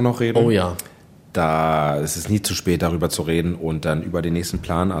 Silvester müssen wir noch reden. Oh ja. Da ist es nie zu spät, darüber zu reden und dann über den nächsten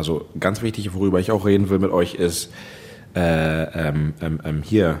Plan. Also ganz wichtig, worüber ich auch reden will mit euch, ist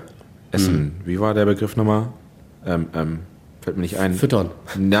hier Essen. Wie war der Begriff nochmal? Fällt mir nicht ein. Füttern.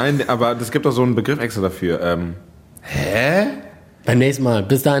 Nein, aber es gibt doch so einen Begriff extra dafür. Hä? Beim nächsten Mal.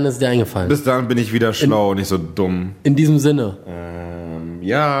 Bis dahin ist es dir eingefallen. Bis dahin bin ich wieder schlau, nicht so dumm. In diesem Sinne.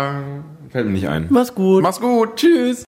 Ja, fällt mir nicht ein. Mach's gut. Tschüss.